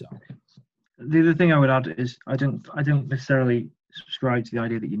in. So the other thing I would add is I don't necessarily subscribe to the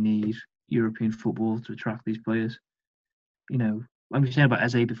idea that you need European football to attract these players. Like we said about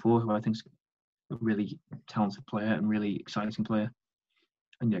Eze before, who I think is a really talented player and really exciting player.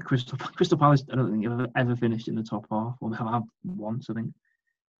 And yeah, Crystal Palace, I don't think have ever finished in the top half, or have once, I think.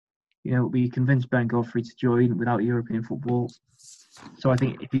 We convinced Ben Godfrey to join without European football. So I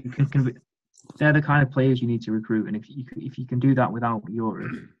think if you can they're the kind of players you need to recruit, and if you can do that without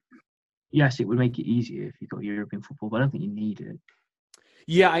Europe, yes, it would make it easier if you got European football, but I don't think you need it.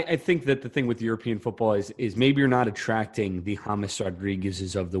 Yeah, I think that the thing with European football is maybe you're not attracting the James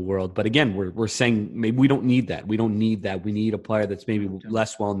Rodriguez's of the world. But again, we're saying maybe we don't need that. We don't need that. We need a player that's maybe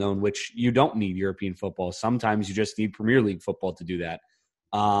less well known, which you don't need European football. Sometimes you just need Premier League football to do that.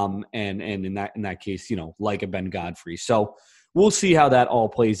 And in that case, like a Ben Godfrey. So we'll see how that all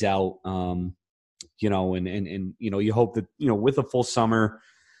plays out. And you hope that with a full summer.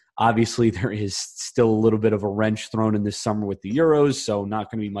 Obviously, there is still a little bit of a wrench thrown in this summer with the Euros, so not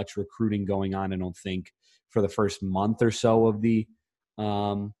going to be much recruiting going on, I don't think, for the first month or so of the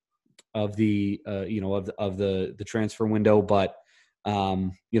transfer window. But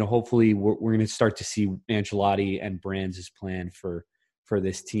hopefully, we're going to start to see Ancelotti and Brands' plan for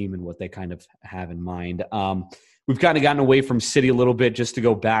this team and what they kind of have in mind. We've kind of gotten away from City a little bit. Just to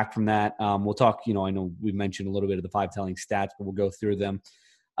go back from that, we'll talk. I know we mentioned a little bit of the 5 telling stats, but we'll go through them.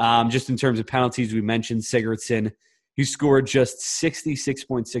 Just in terms of penalties, we mentioned Sigurdsson. He scored just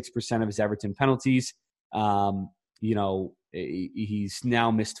 66.6% of his Everton penalties. He's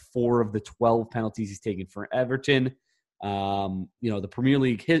now missed 4 of the 12 penalties he's taken for Everton. The Premier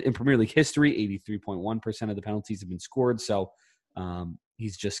League history, 83.1% of the penalties have been scored. So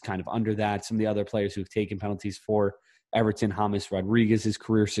he's just kind of under that. Some of the other players who've taken penalties for Everton, James Rodriguez's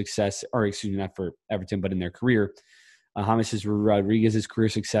career success, or excuse me, not for Everton, but in their career. James Rodriguez's career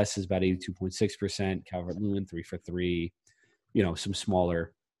success is about 82.6%. Calvert-Lewin 3 for 3. Some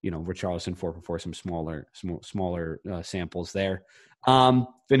smaller. Richarlison 4 for 4. Some smaller samples there.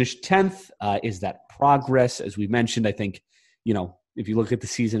 Finished 10th. Is that progress? As we mentioned, I think if you look at the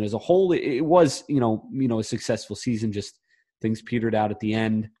season as a whole, it was a successful season. Just things petered out at the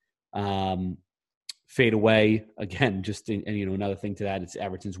end. Fade away again. Just another thing to that. It's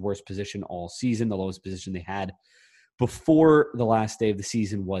Everton's worst position all season. The lowest position they had before the last day of the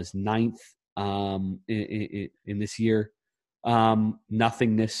season was 9th in this year.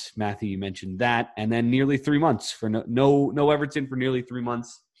 Nothingness, Matthew, you mentioned that. And then nearly 3 months for no Everton for nearly 3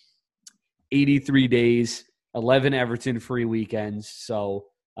 months. 83 days, 11 Everton free weekends. So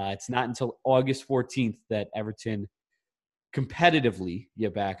it's not until August 14th that Everton competitively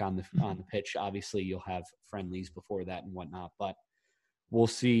get back on the pitch. Obviously, you'll have friendlies before that and whatnot, but we'll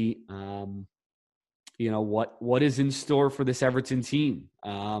see what is in store for this Everton team.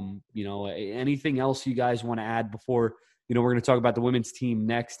 Anything else you guys want to add before, we're going to talk about the women's team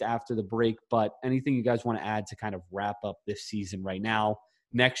next after the break, but anything you guys want to add to kind of wrap up this season right now?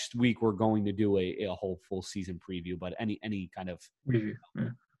 Next week, we're going to do a whole full season preview, but any kind of review,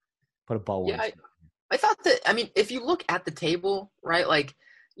 put a bow on it. I thought that, if you look at the table, right,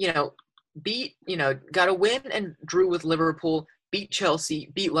 got a win and drew with Liverpool, beat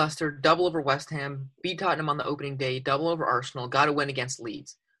Chelsea, beat Leicester, double over West Ham, beat Tottenham on the opening day, double over Arsenal, got a win against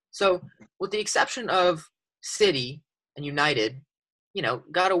Leeds. So with the exception of City and United,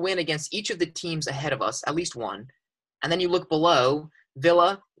 got a win against each of the teams ahead of us, at least one. And then you look below,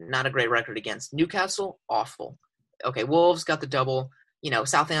 Villa, not a great record against. Newcastle, awful. Okay, Wolves got the double.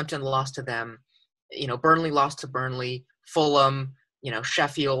 Southampton lost to them. Burnley lost to Burnley. Fulham,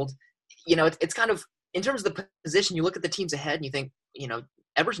 Sheffield. It's kind of, in terms of the position, you look at the teams ahead and you think,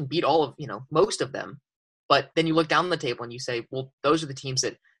 Everton beat all of, most of them. But then you look down the table and you say, well, those are the teams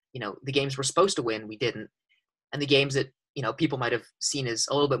that, the games we're supposed to win, we didn't. And the games that, people might have seen as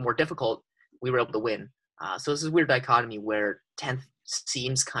a little bit more difficult, we were able to win. So this is a weird dichotomy where 10th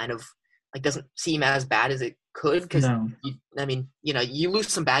seems kind of doesn't seem as bad as it could. Because, you lose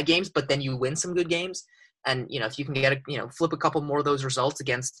some bad games, but then you win some good games. And, if you can get flip a couple more of those results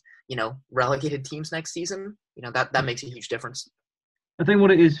against, relegated teams next season, that makes a huge difference. I think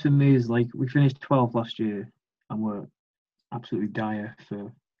what it is for me is we finished 12th last year and we're absolutely dire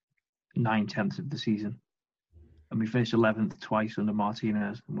for 9/10 of the season. And we finished 11th twice under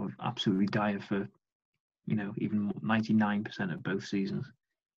Martinez and we're absolutely dire for, even 99% of both seasons.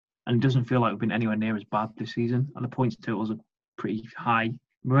 And it doesn't feel like we've been anywhere near as bad this season. And the points totals are pretty high.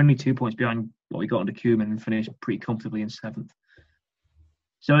 We're only 2 points behind what we got under Koeman and finished pretty comfortably in 7th.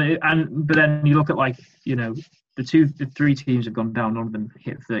 So, but then you look at the 3 teams have gone down. None of them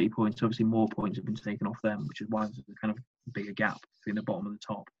hit 30 points. Obviously, more points have been taken off them, which is why there's a kind of bigger gap between the bottom and the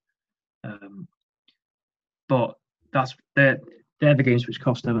top. But they're the games which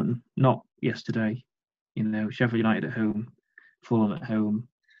cost Everton, not yesterday. Sheffield United at home, Fulham at home,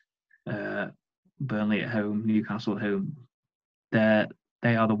 Burnley at home, Newcastle at home. They're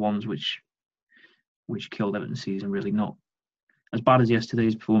they are the ones which killed Everton's season. Really, not as bad as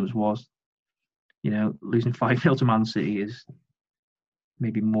yesterday's performance was. Losing 5-0 to Man City is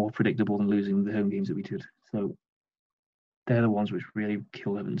maybe more predictable than losing the home games that we did. So they're the ones which really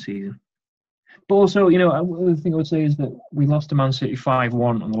killed Everton's season. But also, the thing I would say is that we lost to Man City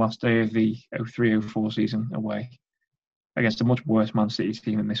 5-1 on the last day of the 03-04 season away against a much worse Man City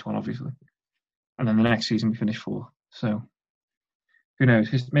team than this one, obviously. And then the next season we finished 4th. So who knows?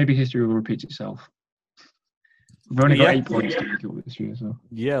 Maybe history will repeat itself. We've only got 8 points to make up this year. So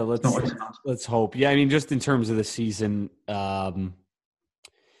yeah, let's hope. Yeah, I mean, just in terms of the season,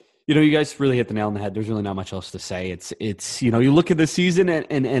 you guys really hit the nail on the head. There's really not much else to say. It's you look at the season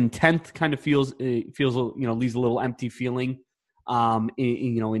and 10th kind of feels leaves a little empty feeling,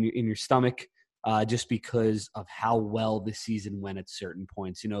 in your stomach, just because of how well the season went at certain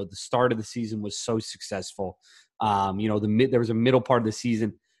points. The start of the season was so successful. There was a middle part of the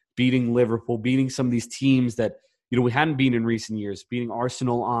season beating Liverpool, beating some of these teams that we hadn't beaten in recent years, beating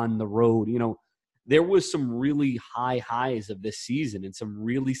Arsenal on the road. There was some really high highs of this season and some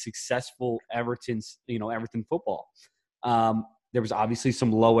really successful Everton football. There was obviously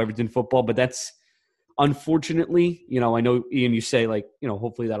some low Everton football, but that's unfortunately, I know, Ian, you say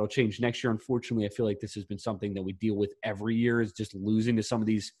hopefully that'll change next year. Unfortunately, I feel like this has been something that we deal with every year, is just losing to some of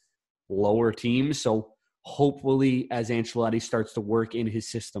these lower teams. So hopefully as Ancelotti starts to work in his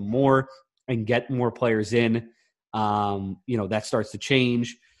system more and get more players in, that starts to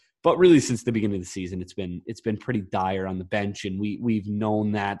change. But really, since the beginning of the season, it's been pretty dire on the bench, and we've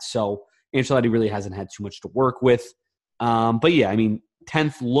known that. So Ancelotti really hasn't had too much to work with. But yeah, I mean,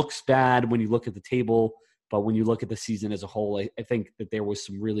 10th looks bad when you look at the table, but when you look at the season as a whole, I think that there was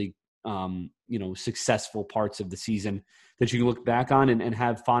some really successful parts of the season that you can look back on and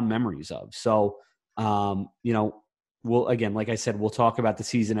have fond memories of. So we'll, again, like I said, we'll talk about the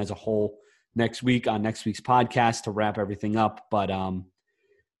season as a whole next week on next week's podcast to wrap everything up.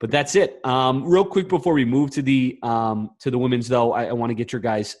 But that's it. Real quick before we move to the women's, though, I want to get your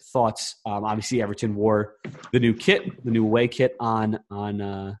guys' thoughts. Obviously, Everton wore the new kit, the new away kit on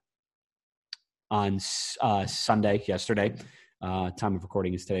Sunday, yesterday. Time of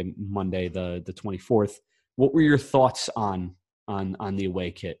recording is today, Monday, the 24th. What were your thoughts on the away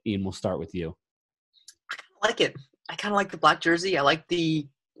kit? Ian, we'll start with you. I like it. I kind of like the black jersey. I like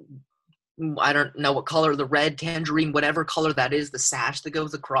I don't know what color, the red, tangerine, whatever color that is, the sash that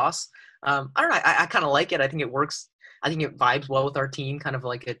goes across. I don't know. I kind of like it. I think it works. I think it vibes well with our team, kind of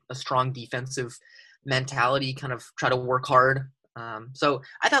like a strong defensive mentality, kind of try to work hard. So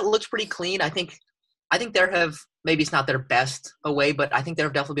I thought it looks pretty clean. I think there have, maybe it's not their best away, but I think there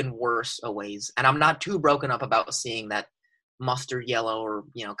have definitely been worse aways. And I'm not too broken up about seeing that mustard yellow or,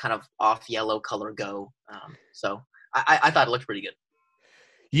 kind of off yellow color go. So I thought it looked pretty good.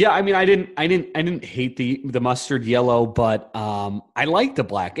 Yeah, I mean, I didn't hate the mustard yellow, but I like the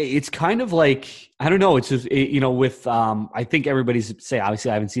black. It's kind of like, I don't know. It's just with I think everybody's say, obviously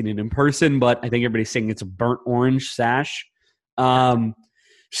I haven't seen it in person, but I think everybody's saying it's a burnt orange sash.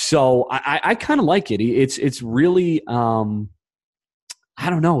 So I kind of like it. It's really I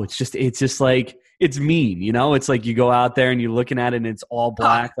don't know. It's just like, it's mean. It's like you go out there and you're looking at it and it's all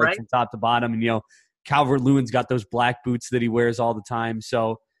black, right? Like from top to bottom, and Calvert-Lewin's got those black boots that he wears all the time.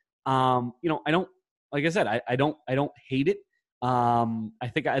 So, I don't, like I said, I don't hate it. I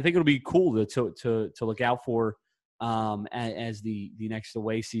think it'll be cool to look out for, as the next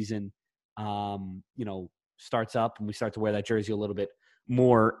away season, starts up and we start to wear that jersey a little bit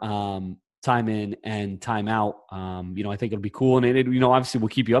more, time in and time out. I think it'll be cool. And it obviously we'll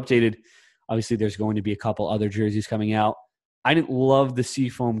keep you updated. Obviously there's going to be a couple other jerseys coming out. I didn't love the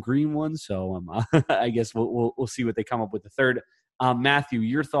seafoam green one, so I guess we'll see what they come up with the third. Matthew,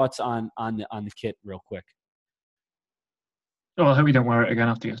 your thoughts on the kit, real quick. Oh, I hope we don't wear it again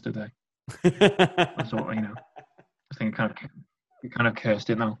after yesterday. That's all. I think we kind of cursed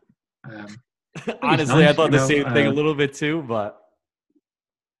it now. Honestly, I thought the same thing a little bit too, but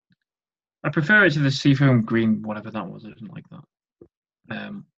I prefer it to the seafoam green, whatever that was. I didn't like that.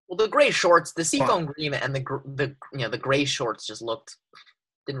 Well, the gray shorts, the seafoam green and the gray shorts just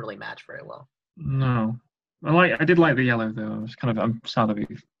didn't really match very well. No, I did like the yellow though. I'm sad that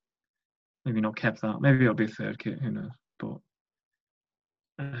we've maybe not kept that. Maybe it'll be a third kit. Who knows? But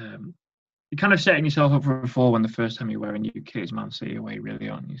you're kind of setting yourself up for a fall when the first time you wear a new kit is Man City away, really,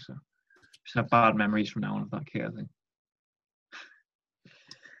 aren't you? So just have bad memories from now on of that kit, I think.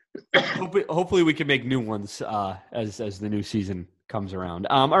 Hopefully we can make new ones as the new season comes around.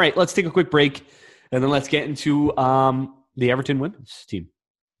 All right, let's take a quick break, and then let's get into the Everton women's team.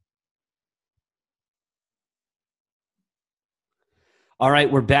 All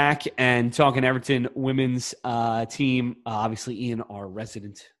right, we're back and talking Everton women's team. Obviously, Ian, our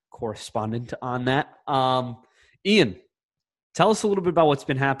resident correspondent on that. Ian, tell us a little bit about what's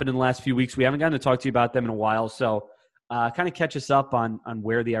been happening in the last few weeks. We haven't gotten to talk to you about them in a while, so kind of catch us up on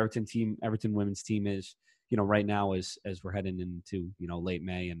where the Everton women's team is, right now as we're heading into, late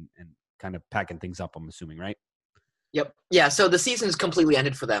May and kind of packing things up, I'm assuming, right? Yep. Yeah, so the season is completely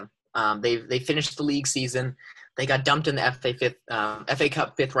ended for them. They finished the league season. They got dumped in the FA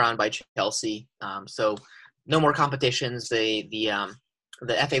Cup fifth round by Chelsea. So no more competitions. The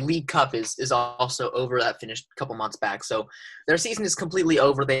FA League Cup is also over. That finished a couple months back. So their season is completely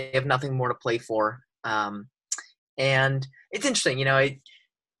over. They have nothing more to play for. And it's interesting,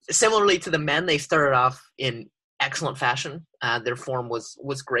 similarly to the men, they started off in excellent fashion. Their form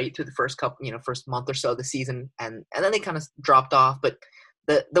was great through the first month or so of the season, and then they kind of dropped off. But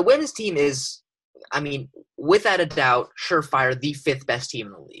the women's team is, without a doubt, surefire the fifth best team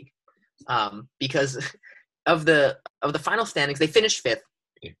in the league. Because of the final standings, they finished fifth.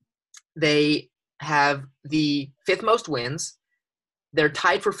 They have the fifth most wins. They're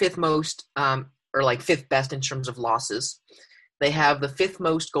tied for fifth most, or fifth best in terms of losses. They have the fifth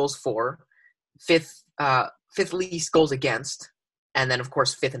most goals for, fifth least goals against, and then, of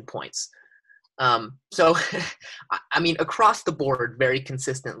course, fifth in points. So, across the board, very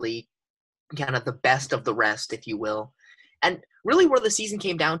consistently, kind of the best of the rest, if you will. And really where the season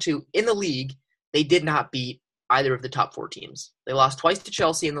came down to, in the league, they did not beat either of the top four teams. They lost twice to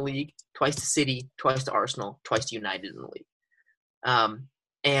Chelsea in the league, twice to City, twice to Arsenal, twice to United in the league.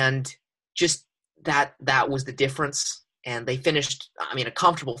 And just that was the difference. And they finished, a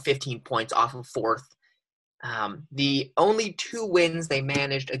comfortable 15 points off of fourth. The only two wins they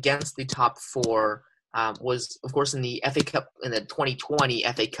managed against the top four was, of course, in the FA Cup, in the 2020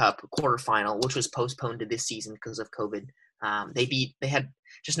 FA Cup quarterfinal, which was postponed to this season because of COVID. They had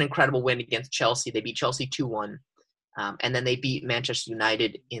just an incredible win against Chelsea. They beat Chelsea 2-1. And then they beat Manchester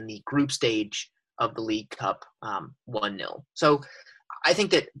United in the group stage of the League Cup 1-0. So I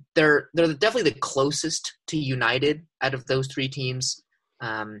think that they're definitely the closest to United out of those three teams.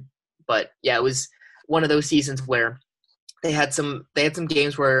 But yeah, it was one of those seasons where they had some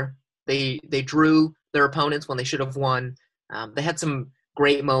games where they drew their opponents when they should have won. They had some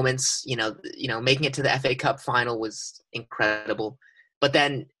great moments, making it to the FA Cup final was incredible, but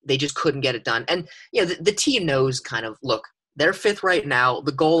then they just couldn't get it done. And the team knows kind of, look, they're fifth right now.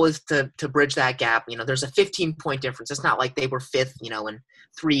 The goal is to bridge that gap. There's a 15-point difference. It's not like they were fifth, and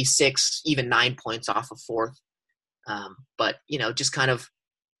 3, 6, even 9 points off of fourth. But just kind of,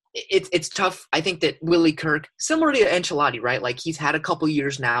 it's tough. I think that Willie Kirk, similar to Ancelotti, right? Like, he's had a couple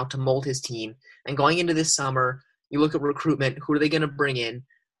years now to mold his team, and going into this summer, you look at recruitment. Who are they going to bring in?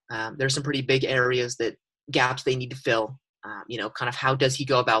 There's some pretty big areas gaps they need to fill. Kind of how does he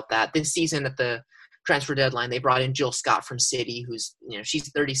go about that? This season at the transfer deadline, they brought in Jill Scott from City, who's,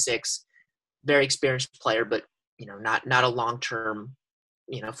 she's 36, very experienced player, but, not a long-term,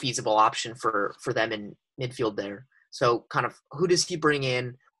 feasible option for them in midfield there. So kind of who does he bring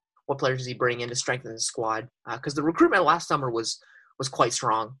in? What players does he bring in to strengthen the squad? Because the recruitment last summer was quite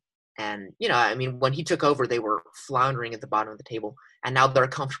strong. And, when he took over, they were floundering at the bottom of the table, and now they're a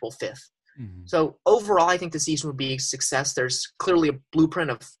comfortable fifth. Mm-hmm. So overall, I think the season would be a success. There's clearly a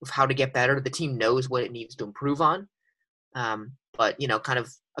blueprint of how to get better. The team knows what it needs to improve on. But, kind of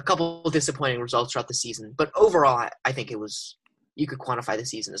a couple of disappointing results throughout the season. But overall, I think you could quantify the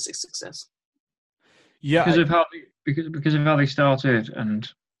season as a success. Yeah, because of how they started and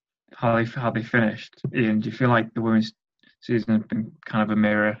how they finished. Ian, do you feel like the women's season has been kind of a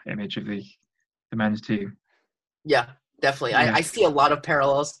mirror image of the men's team? Yeah, definitely. Yeah. I see a lot of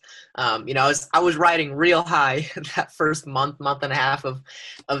parallels. I was riding real high that first month and a half of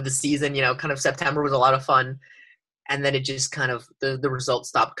the season. Kind of September was a lot of fun, and then it just kind of the results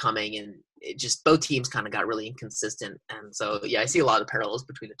stopped coming, and it just both teams kind of got really inconsistent. And so yeah, I see a lot of parallels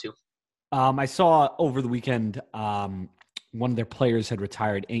between the two. I saw over the weekend one of their players had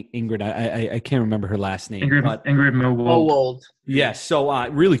retired. Ingrid, I can't remember her last name. Ingrid Mowold. Yes, so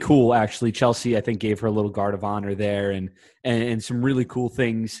really cool, actually. Chelsea, I think, gave her a little guard of honor there, and some really cool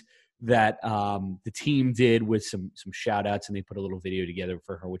things that the team did with some shout-outs, and they put a little video together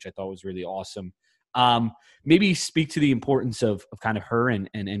for her, which I thought was really awesome. Maybe speak to the importance of kind of her and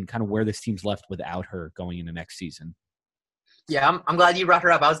kind of where this team's left without her going into next season. Yeah, I'm glad you brought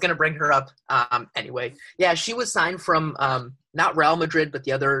her up. I was going to bring her up anyway. Yeah, she was signed from not Real Madrid, but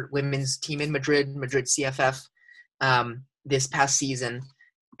the other women's team in Madrid CFF, this past season.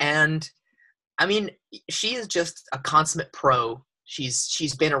 And, she is just a consummate pro.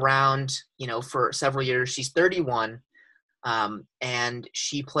 She's been around, for several years. She's 31. And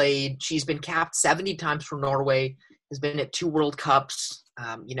she's been capped 70 times for Norway, has been at 2 World Cups,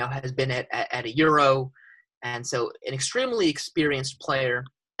 has been at a Euro. And so an extremely experienced player.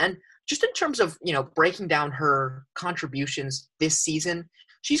 And just in terms of, breaking down her contributions this season,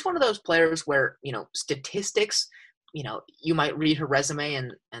 she's one of those players where, statistics, you might read her resume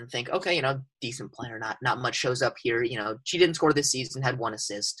and think, okay, decent player, not much shows up here. She didn't score this season, had 1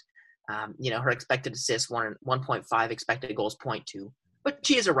 assist. Her expected assists, 1.5, expected goals, 0.2. But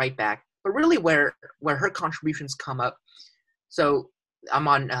she is a right back. But really where her contributions come up, so I'm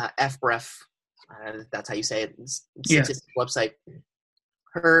on FBref, that's how you say it, statistics website.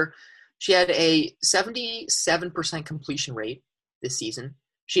 She had a 77% completion rate this season.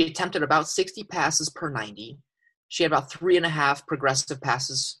 She attempted about 60 passes per 90. She had about 3.5 progressive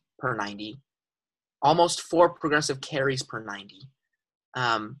passes per 90, almost 4 progressive carries per 90.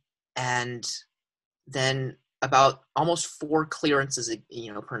 And then about almost 4 clearances,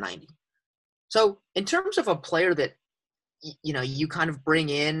 per 90. So in terms of a player that, you kind of bring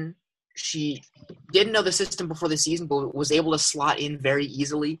in, she didn't know the system before the season, but was able to slot in very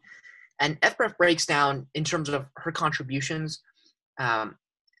easily. And FBref breaks down in terms of her contributions.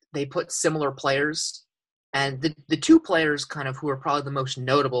 They put similar players. And the 2 players kind of who are probably the most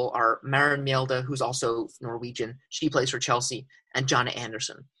notable are Maren Mjelde, who's also Norwegian. She plays for Chelsea, and Jonna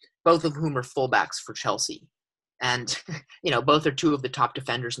Anderson, both of whom are fullbacks for Chelsea. And, both are 2 of the top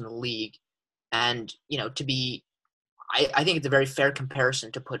defenders in the league. And, I think it's a very fair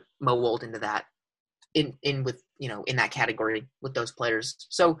comparison to put Mo Wold into that, in that category with those players.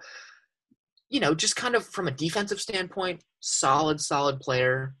 So, just kind of from a defensive standpoint, solid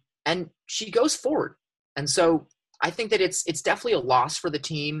player. And she goes forward. And so I think that it's definitely a loss for the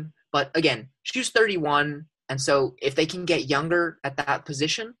team. But again, she's 31. And so if they can get younger at that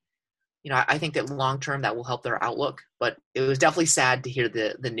position, I think that long-term that will help their outlook. But it was definitely sad to hear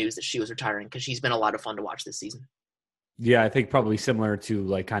the news that she was retiring, because she's been a lot of fun to watch this season. Yeah, I think probably similar to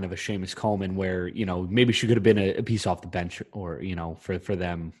like kind of a Seamus Coleman where, maybe she could have been a piece off the bench or, for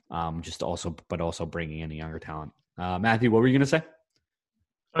them, but also bringing in a younger talent. Matthew, what were you going to say?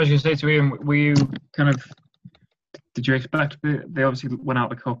 I was going to say to Ian, did you expect, they obviously went out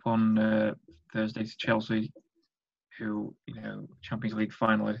the cup on Thursday to Chelsea, who, Champions League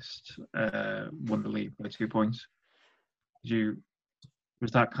finalists, won the league by 2 points.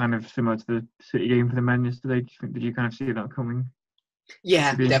 Was that kind of similar to the City game for the men yesterday? Did you kind of see that coming?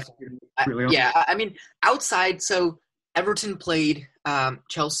 Yeah, definitely. I mean, outside, so Everton played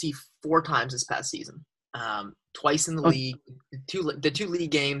Chelsea 4 times this past season. Twice in the league, the two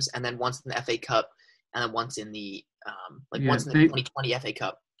league games, and then once in the FA Cup, and then once in the once in the 2020 FA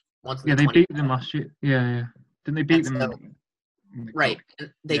Cup. They beat them last year. Yeah. Didn't they beat them? Right.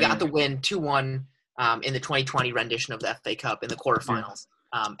 They got the win 2-1 in the 2020 rendition of the FA Cup in the quarterfinals.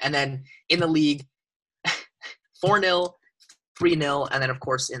 And then in the league, 4-0, 3-0, and then, of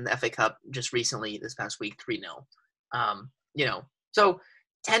course, in the FA Cup just recently this past week, 3-0. So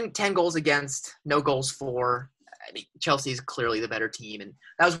 10 goals against, no goals for. I mean, Chelsea's clearly the better team. And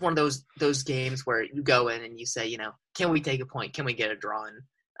that was one of those games where you go in and you say, can we take a point? Can we get a draw? And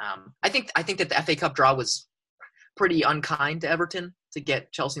I think that the FA Cup draw was pretty unkind to Everton to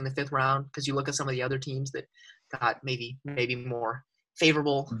get Chelsea in the 5th round, because you look at some of the other teams that got maybe more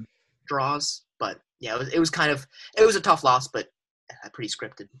favorable draws. But yeah, it was a tough loss, but pretty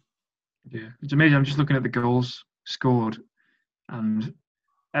scripted. Yeah, it's amazing. I'm just looking at the goals scored, and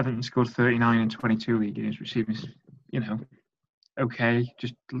Everton scored 39 in 22 league games, which seems, okay,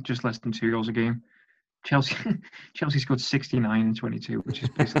 just less than 2 goals a game. Chelsea scored 69 in 22, which is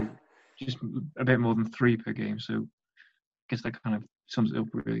basically just a bit more than 3 per game. So I guess that kind of sums it up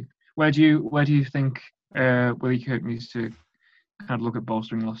really. Where do you think Willie Kirk needs to kind of look at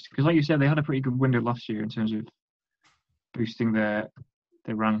bolstering last? Because like you said, they had a pretty good window last year in terms of boosting their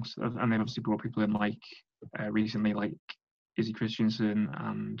ranks, and they've obviously brought people in recently, like Izzy Christensen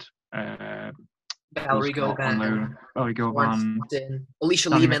and Valerie Govan, Alicia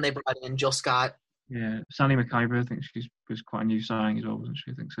Lehman they brought in, Jill Scott. Yeah, Sandy McIver, I think she was quite a new signing as well, wasn't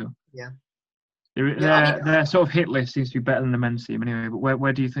she? I think so. Yeah. Their sort of hit list seems to be better than the men's team anyway. But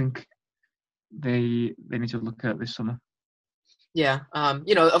where do you think they need to look at this summer? Yeah,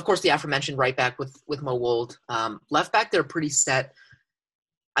 of course, the aforementioned right back with Mo Wold. Left back, they're pretty set.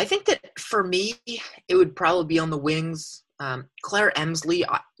 I think that for me, it would probably be on the wings. Claire Emsley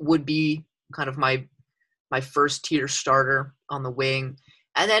would be kind of my first tier starter on the wing.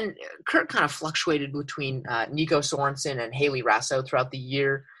 And then Kurt kind of fluctuated between Nico Sorensen and Haley Rasso throughout the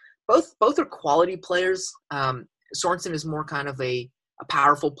year. Both are quality players. Sorensen is more kind of a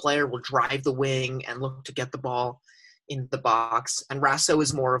powerful player, will drive the wing and look to get the ball. in the box, and Rasso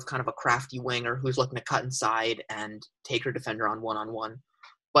is more of kind of a crafty winger who's looking to cut inside and take her defender on one-on-one.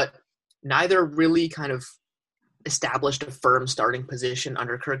 But neither really kind of established a firm starting position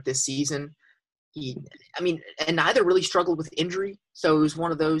under Kirk this season. And neither really struggled with injury. So it was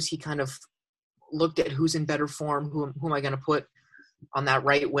one of those, he kind of looked at who's in better form, who am I going to put on that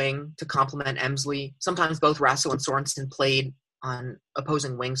right wing to complement Emsley. Sometimes both Rasso and Sorensen played on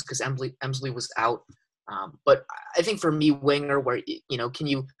opposing wings because Emsley was out. But I think for me, winger, where, can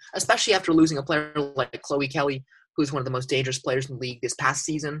you, especially after losing a player like Chloe Kelly, who's one of the most dangerous players in the league this past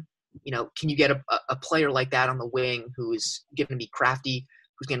season, can you get a player like that on the wing who is going to be crafty,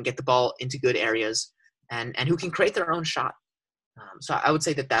 who's going to get the ball into good areas, and who can create their own shot? So I would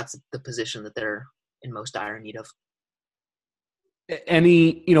say that that's the position that they're in most dire need of.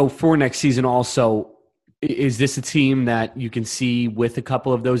 For next season also, is this a team that you can see with a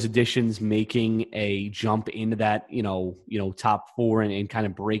couple of those additions making a jump into that, top four and kind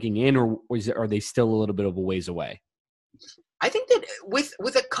of breaking in, or are they still a little bit of a ways away? I think that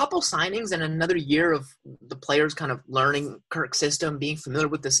with a couple signings and another year of the players kind of learning Kirk's system, being familiar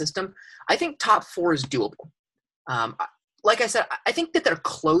with the system, I think top four is doable. Like I said, I think that they're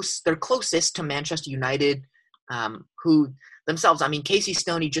close. They're closest to Manchester United, who themselves, Casey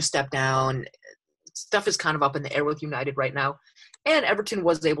Stoney just stepped down. Stuff is kind of up in the air with United right now. And Everton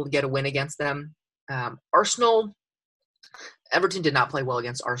was able to get a win against them. Everton did not play well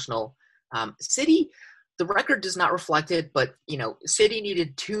against Arsenal. City, the record does not reflect it, but City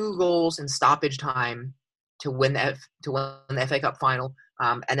needed 2 goals in stoppage time to win the FA Cup final.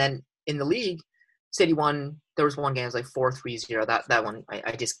 And then in the league, City won. There was one game, it was like 4-3-0. That one,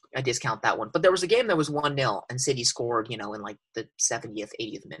 I discount that one. But there was a game that was 1-0, and City scored, in like the 70th,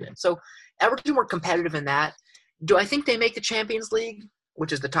 80th minute. So Everton were competitive in that. Do I think they make the Champions League,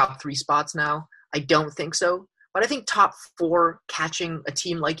 which is the top 3 spots now? I don't think so. But I think top 4 catching a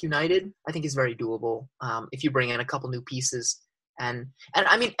team like United, I think is very doable if you bring in a couple new pieces. And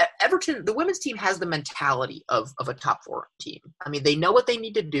Everton, the women's team has the mentality of a top 4 team. They know what they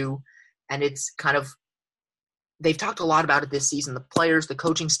need to do, and it's kind of, they've talked a lot about it this season. The players, the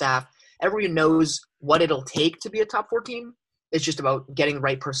coaching staff, everyone knows what it'll take to be a top 4 team. It's just about getting the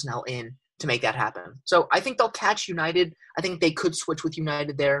right personnel in to make that happen. So I think they'll catch United. I think they could switch with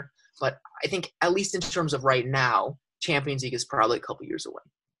United there. But I think, at least in terms of right now, Champions League is probably a couple years away.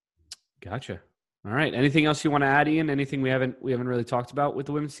 Gotcha. All right. Anything else you want to add, Ian? Anything we haven't really talked about with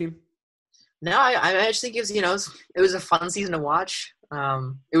the women's team? No, I just think it was a fun season to watch.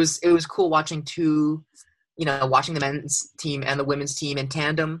 It was cool watching watching the men's team and the women's team in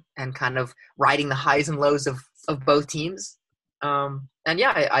tandem and kind of riding the highs and lows of both teams.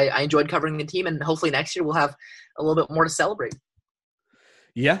 I enjoyed covering the team, and hopefully next year we'll have a little bit more to celebrate.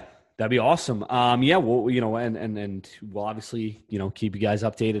 Yeah, that'd be awesome. We'll and we'll obviously, keep you guys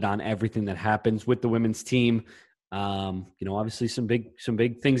updated on everything that happens with the women's team. Obviously some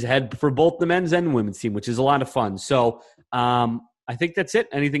big things ahead for both the men's and women's team, which is a lot of fun. So, I think that's it.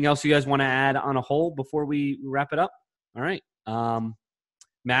 Anything else you guys want to add on a whole before we wrap it up? All right.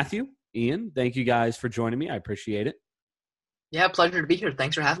 Matthew, Ian, thank you guys for joining me. I appreciate it. Yeah, pleasure to be here.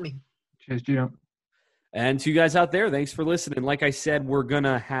 Thanks for having me. Cheers, Gino. And to you guys out there, thanks for listening. Like I said, we're going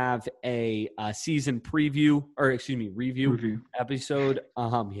to have a season review episode.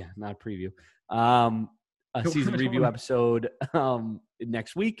 Not preview. A season review episode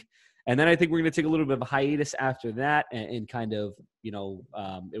next week. And then I think we're going to take a little bit of a hiatus after that and kind of, the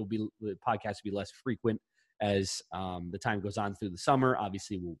podcast will be less frequent as the time goes on through the summer.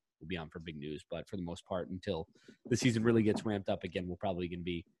 Obviously, we'll be on for big news, but for the most part, until the season really gets ramped up again, we're probably going to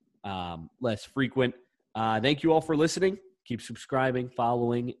be less frequent. Thank you all for listening. Keep subscribing,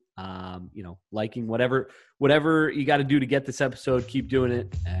 following, liking, whatever you got to do to get this episode. Keep doing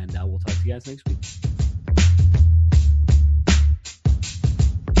it, and we'll talk to you guys next week.